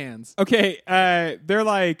bare hands. Okay, they're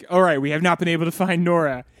like, all right, we have not been able to find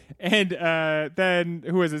Nora. And then,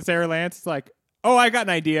 who is it, Sarah Lance? It's like, oh, I got an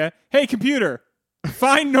idea. Hey, computer,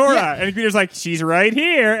 find Nora. And the computer's like, she's right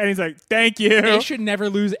here. And he's like, thank you. They should never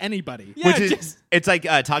lose anybody. Yeah, Which is, just- it's like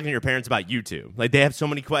talking to your parents about YouTube. Like, they have so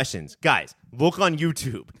many questions. Guys, look on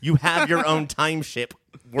YouTube. You have your own time ship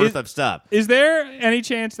worth of stuff. Is there any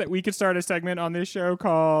chance that we could start a segment on this show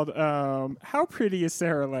called "How Pretty Is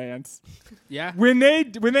Sarah Lance"? Yeah. When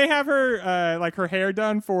they have her like her hair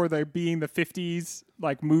done for being the 50s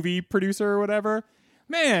like movie producer or whatever,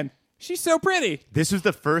 man, she's so pretty. This was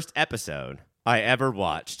the first episode I ever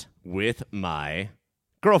watched with my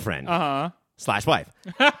girlfriend slash wife,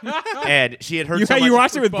 and she had heard You, so much. you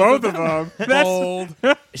watched it with both of them. That's Bold.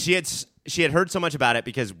 She had heard so much about it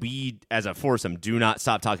because we, as a foursome, do not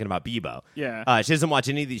stop talking about Bebo. Yeah. She doesn't watch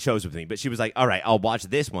any of these shows with me, but she was like, all right, I'll watch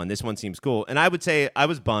this one. This one seems cool. And I would say I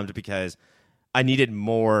was bummed because I needed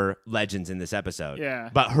more Legends in this episode.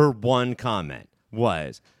 Yeah. But her one comment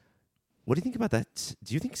was, what do you think about that?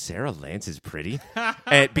 Do you think Sarah Lance is pretty?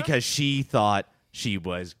 And because she thought she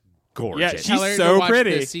was gorgeous. Yeah, she's Tell her so to watch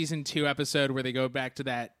pretty. the season 2 episode where they go back to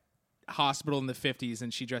that hospital in the 50s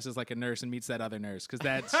and she dresses like a nurse and meets that other nurse because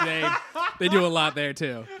that's they do a lot there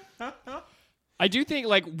too. I do think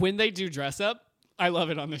like when they do dress up, I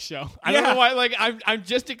love it on the show. I don't know why. Like I'm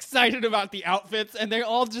just excited about the outfits, and they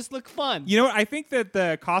all just look fun. You know what? I think that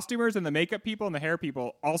the costumers and the makeup people and the hair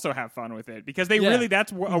people also have fun with it because they really,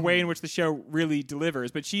 that's a way in which the show really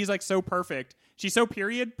delivers. But she's like so perfect. She's so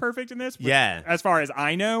period perfect in this. Yeah. As far as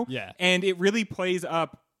I know. Yeah. And it really plays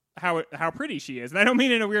up how pretty she is. And I don't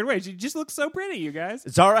mean it in a weird way. She just looks so pretty, you guys.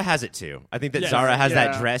 Zara has it too. I think that Yes. Zara has Yeah.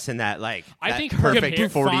 that dress and that like I that think her perfect hair,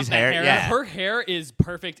 40s hair. hair. Yeah. Her hair is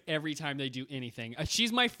perfect every time they do anything.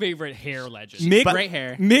 She's my favorite hair legend. Mick, Great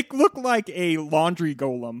hair. Mick looked like a laundry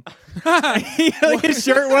golem. His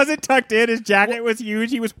shirt wasn't tucked in. His jacket was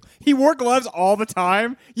huge. He wore gloves all the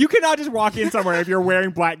time. You cannot just walk in somewhere if you're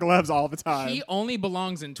wearing black gloves all the time. He only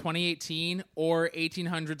belongs in 2018 or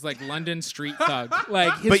 1800s like London street thug.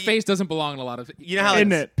 Like his But face doesn't belong in a lot of You know how Isn't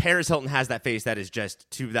like, it? Paris Hilton has that face that is just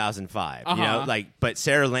 2005. You know, like, but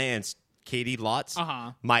Sarah Lance, Katie Lotz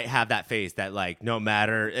might have that face that like no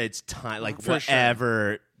matter it's time, like For sure.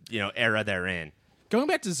 whatever era they're in. Going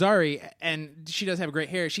back to Zari, and she does have great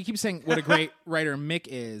hair. She keeps saying what a great writer Mick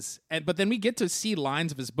is, but then we get to see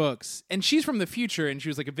lines of his books, and she's from the future, and she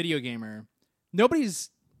was like a video gamer. Nobody's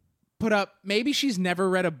put up maybe she's never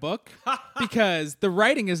read a book because the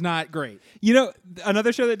writing is not great. You know,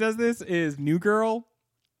 another show that does this is New Girl.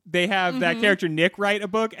 They have that character Nick write a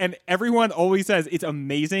book, and everyone always says it's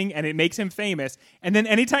amazing, and it makes him famous. And then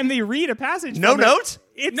anytime they read a passage, No notes?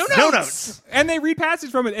 It's No notes. and they read passage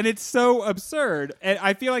from it, and it's so absurd. And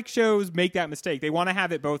I feel like shows make that mistake. They want to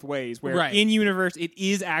have it both ways, where Right. in universe it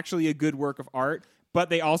is actually a good work of art, but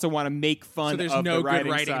they also want to make fun So there's of no the good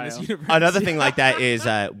writing writing style. in this universe. Another thing like that is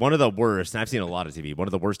one of the worst, and I've seen a lot of TV, one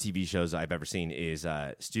of the worst TV shows I've ever seen is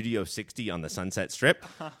Studio 60 on the Sunset Strip.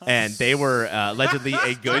 And they were allegedly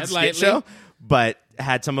a good skit Lightly. show, but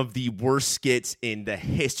had some of the worst skits in the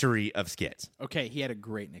history of skits. Okay, he had a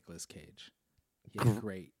great Nicolas Cage. He had a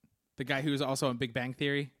great. The guy who was also on Big Bang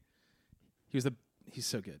Theory. He's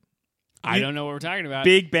so good. I don't know what we're talking about.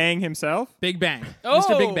 Big Bang himself. Big Bang. oh,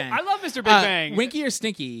 Mr. Big Bang. I love Mr. Big Bang. Winky or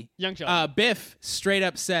Stinky? Young Sheldon. Biff straight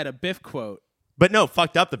up said a Biff quote. But no,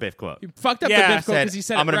 fucked up the Biff quote. He fucked up Yeah, the Biff quote Said, because he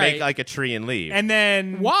said I'm it going to right. make like a tree and leave. And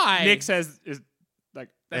then Why? Nick says is like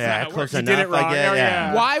That's yeah, not how it close works. He enough. did it wrong. I guess, Oh, yeah.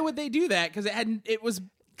 yeah. Why would they do that? Because it was.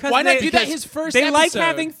 'Cause Why not they- do that because his first They like episode?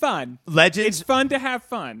 having fun. Legends, It's fun to have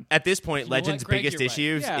fun. at this point, You know what, Legends' Greg, biggest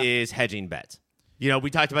you're right. issues Yeah. is hedging bets. You know, we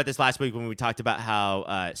talked about this last week when we talked about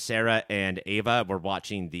how Sarah and Ava were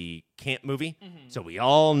watching the camp movie. So we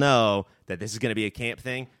all know that this is going to be a camp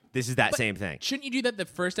thing. This is that same thing. Shouldn't you do that the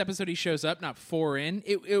first episode he shows up, not 4 in?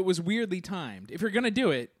 It was weirdly timed. If you're gonna do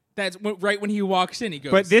it, that's right when he walks in. He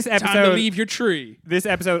goes, But this "Time to episode- leave your tree." This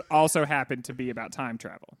episode also happened to be about time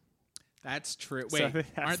travel. That's true. So Wait, it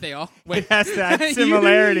has- aren't they all? It has that You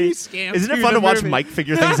similarity. scam Isn't it through fun the to watch movie. Mike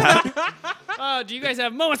figure things out? Do you guys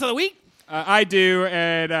have moments of the week? I do,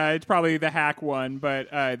 and it's probably the hack one, but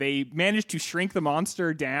they managed to shrink the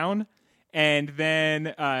monster down, and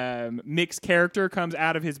then Mick's character comes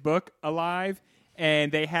out of his book alive,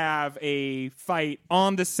 and they have a fight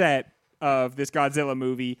on the set of this Godzilla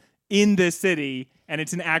movie in this city, and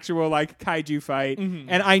it's an actual like kaiju fight.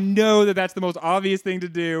 And I know that that's the most obvious thing to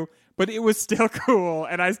do, but it was still cool,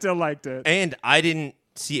 and I still liked it. And I didn't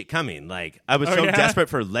see it coming. Like, I was Oh, so yeah? desperate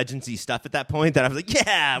for Legendsy stuff at that point that I was like,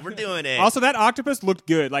 yeah, we're doing it. Also, that octopus looked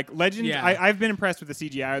good. Like Legends, Yeah. I've been impressed with the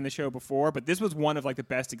CGI on the show before, but this was one of like the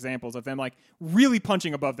best examples of them like really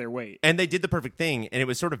punching above their weight. and they did the perfect thing, and it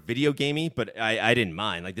was sort of video gamey, but I didn't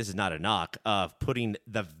mind. Like, this is not a knock of putting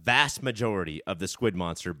the vast majority of the squid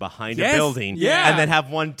monster behind Yes, a building, yeah. and then have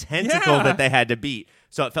one tentacle Yeah. that they had to beat.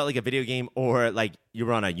 So it felt like a video game, or like you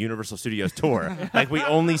were on a Universal Studios tour. Like, we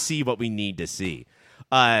only see what we need to see.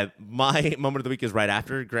 My moment of the week is right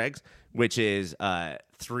after Greg's, which is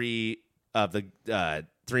three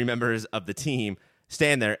members of the team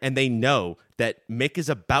stand there and they know that Mick is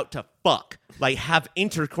about to like have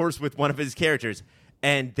intercourse with one of his characters,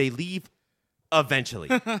 and they leave eventually.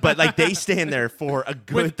 But like they stand there for a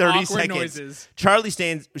good With 30 awkward seconds. noises. Charlie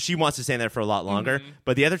she wants to stand there for a lot longer,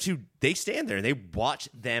 but the other two, they stand there and they watch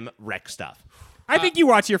them wreck stuff. I think you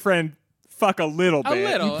watch your friend fuck a little bit.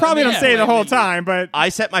 little. You probably I mean, don't say it the yeah, whole maybe. time, but I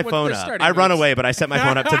set my What's phone the up. starting I run moves? away, but I set my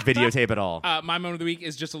phone up to videotape it all. My moment of the week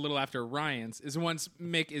is just a little after Ryan's. Is once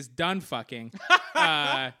Mick is done fucking,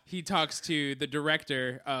 he talks to the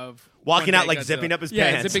director of Walking One out, Day like, Godzilla. zipping up his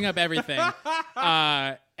yeah, pants. zipping up everything.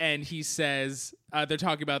 And he says they're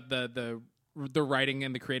talking about the writing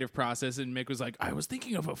and the creative process, and Mick was like, "I was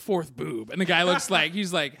thinking of a fourth boob," and the guy looks like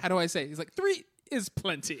he's like, "How do I say?" He's like, 3 is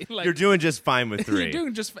plenty. Like, You're doing just fine with 3. you're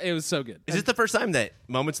doing just. It was so good. Is this the first time that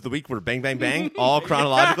moments of the week were bang, bang, bang, all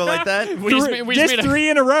chronological like that? We just made, we just just made a, 3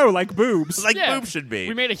 in a row like boobs. Like yeah, boobs should be.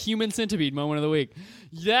 We made a human centipede moment of the week.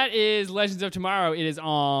 That is Legends of Tomorrow. It is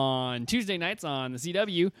on Tuesday nights on the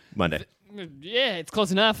CW. Monday. Yeah, it's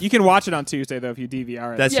close enough. You can watch it on Tuesday though if you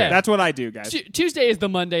DVR it. That's fair. That's what I do, guys. Tuesday is the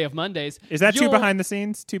Monday of Mondays. Is that too You'll- behind the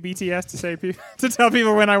scenes? Too BTS to say to tell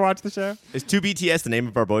people when I watch the show? Is 2BTS the name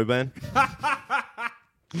of our boy band?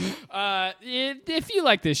 If you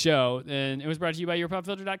like this show, then it was brought to you by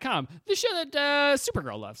yourpopfilter.com, the show that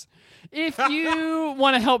Supergirl loves. If you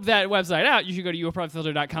want to help that website out, you should go to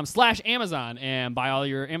yourpopfilter.com/Amazon and buy all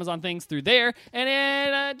your Amazon things through there. And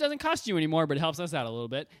it doesn't cost you anymore, but it helps us out a little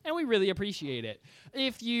bit, and we really appreciate it.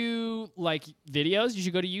 If you like videos, you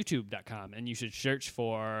should go to youtube.com and you should search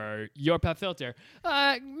for Your Pop Filter.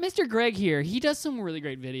 Mr. Greg here, he does some really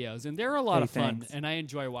great videos, and they're a lot Hey, of fun, thanks. and I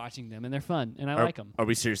enjoy watching them, and they're fun, and I Are, like them. are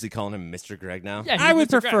we seriously calling him Mr. Greg now? Yeah, I would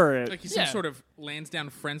Mr. Greg. prefer it. Like he's Yeah. some sort of Lansdowne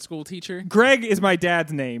Friend School teacher. Greg is my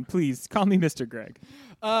dad's name. Please call me Mr. Greg.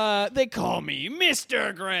 They call me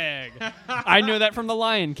Mr. Greg. I know that from The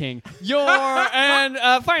Lion King.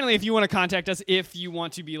 And finally, if you want to contact us, if you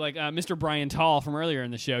want to be like Mr. Brian Tall from earlier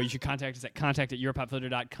in the show, you should contact us at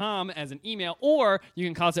contact@europopfilter.com as an email, or you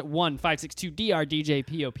can call us at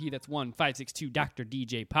 1-562-DR-DJ-POP. That's 1-562-Dr.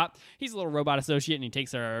 DJ-Pop. He's a little robot associate, and he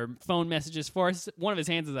takes our phone messages for us. One of his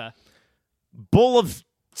hands is a bowl of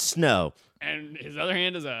snow. And his other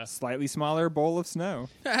hand is a slightly smaller bowl of snow.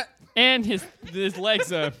 And his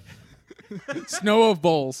legs a snow of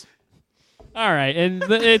bowls. All right, and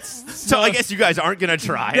it's so I guess you guys aren't gonna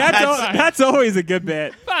try. That's always a good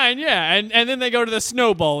bit. Fine, yeah, and then they go to the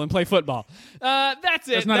snow bowl and play football. That's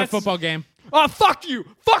it. That's not a football game. Oh, fuck you,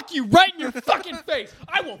 right in your fucking face.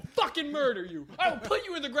 I will fucking murder you. I will put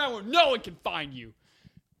you in the ground where no one can find you.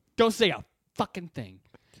 Don't say a fucking thing.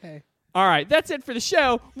 Okay. All right, that's it for the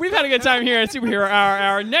show. We've had a good time here at Superhero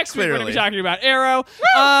Hour. Next week, we're going to be talking about Arrow.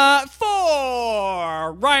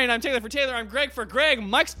 For Ryan, I'm Taylor. For Taylor, I'm Greg. For Greg,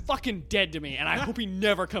 Mike's fucking dead to me, and I hope he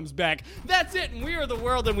never comes back. That's it, and we are the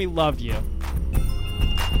world, and we love you.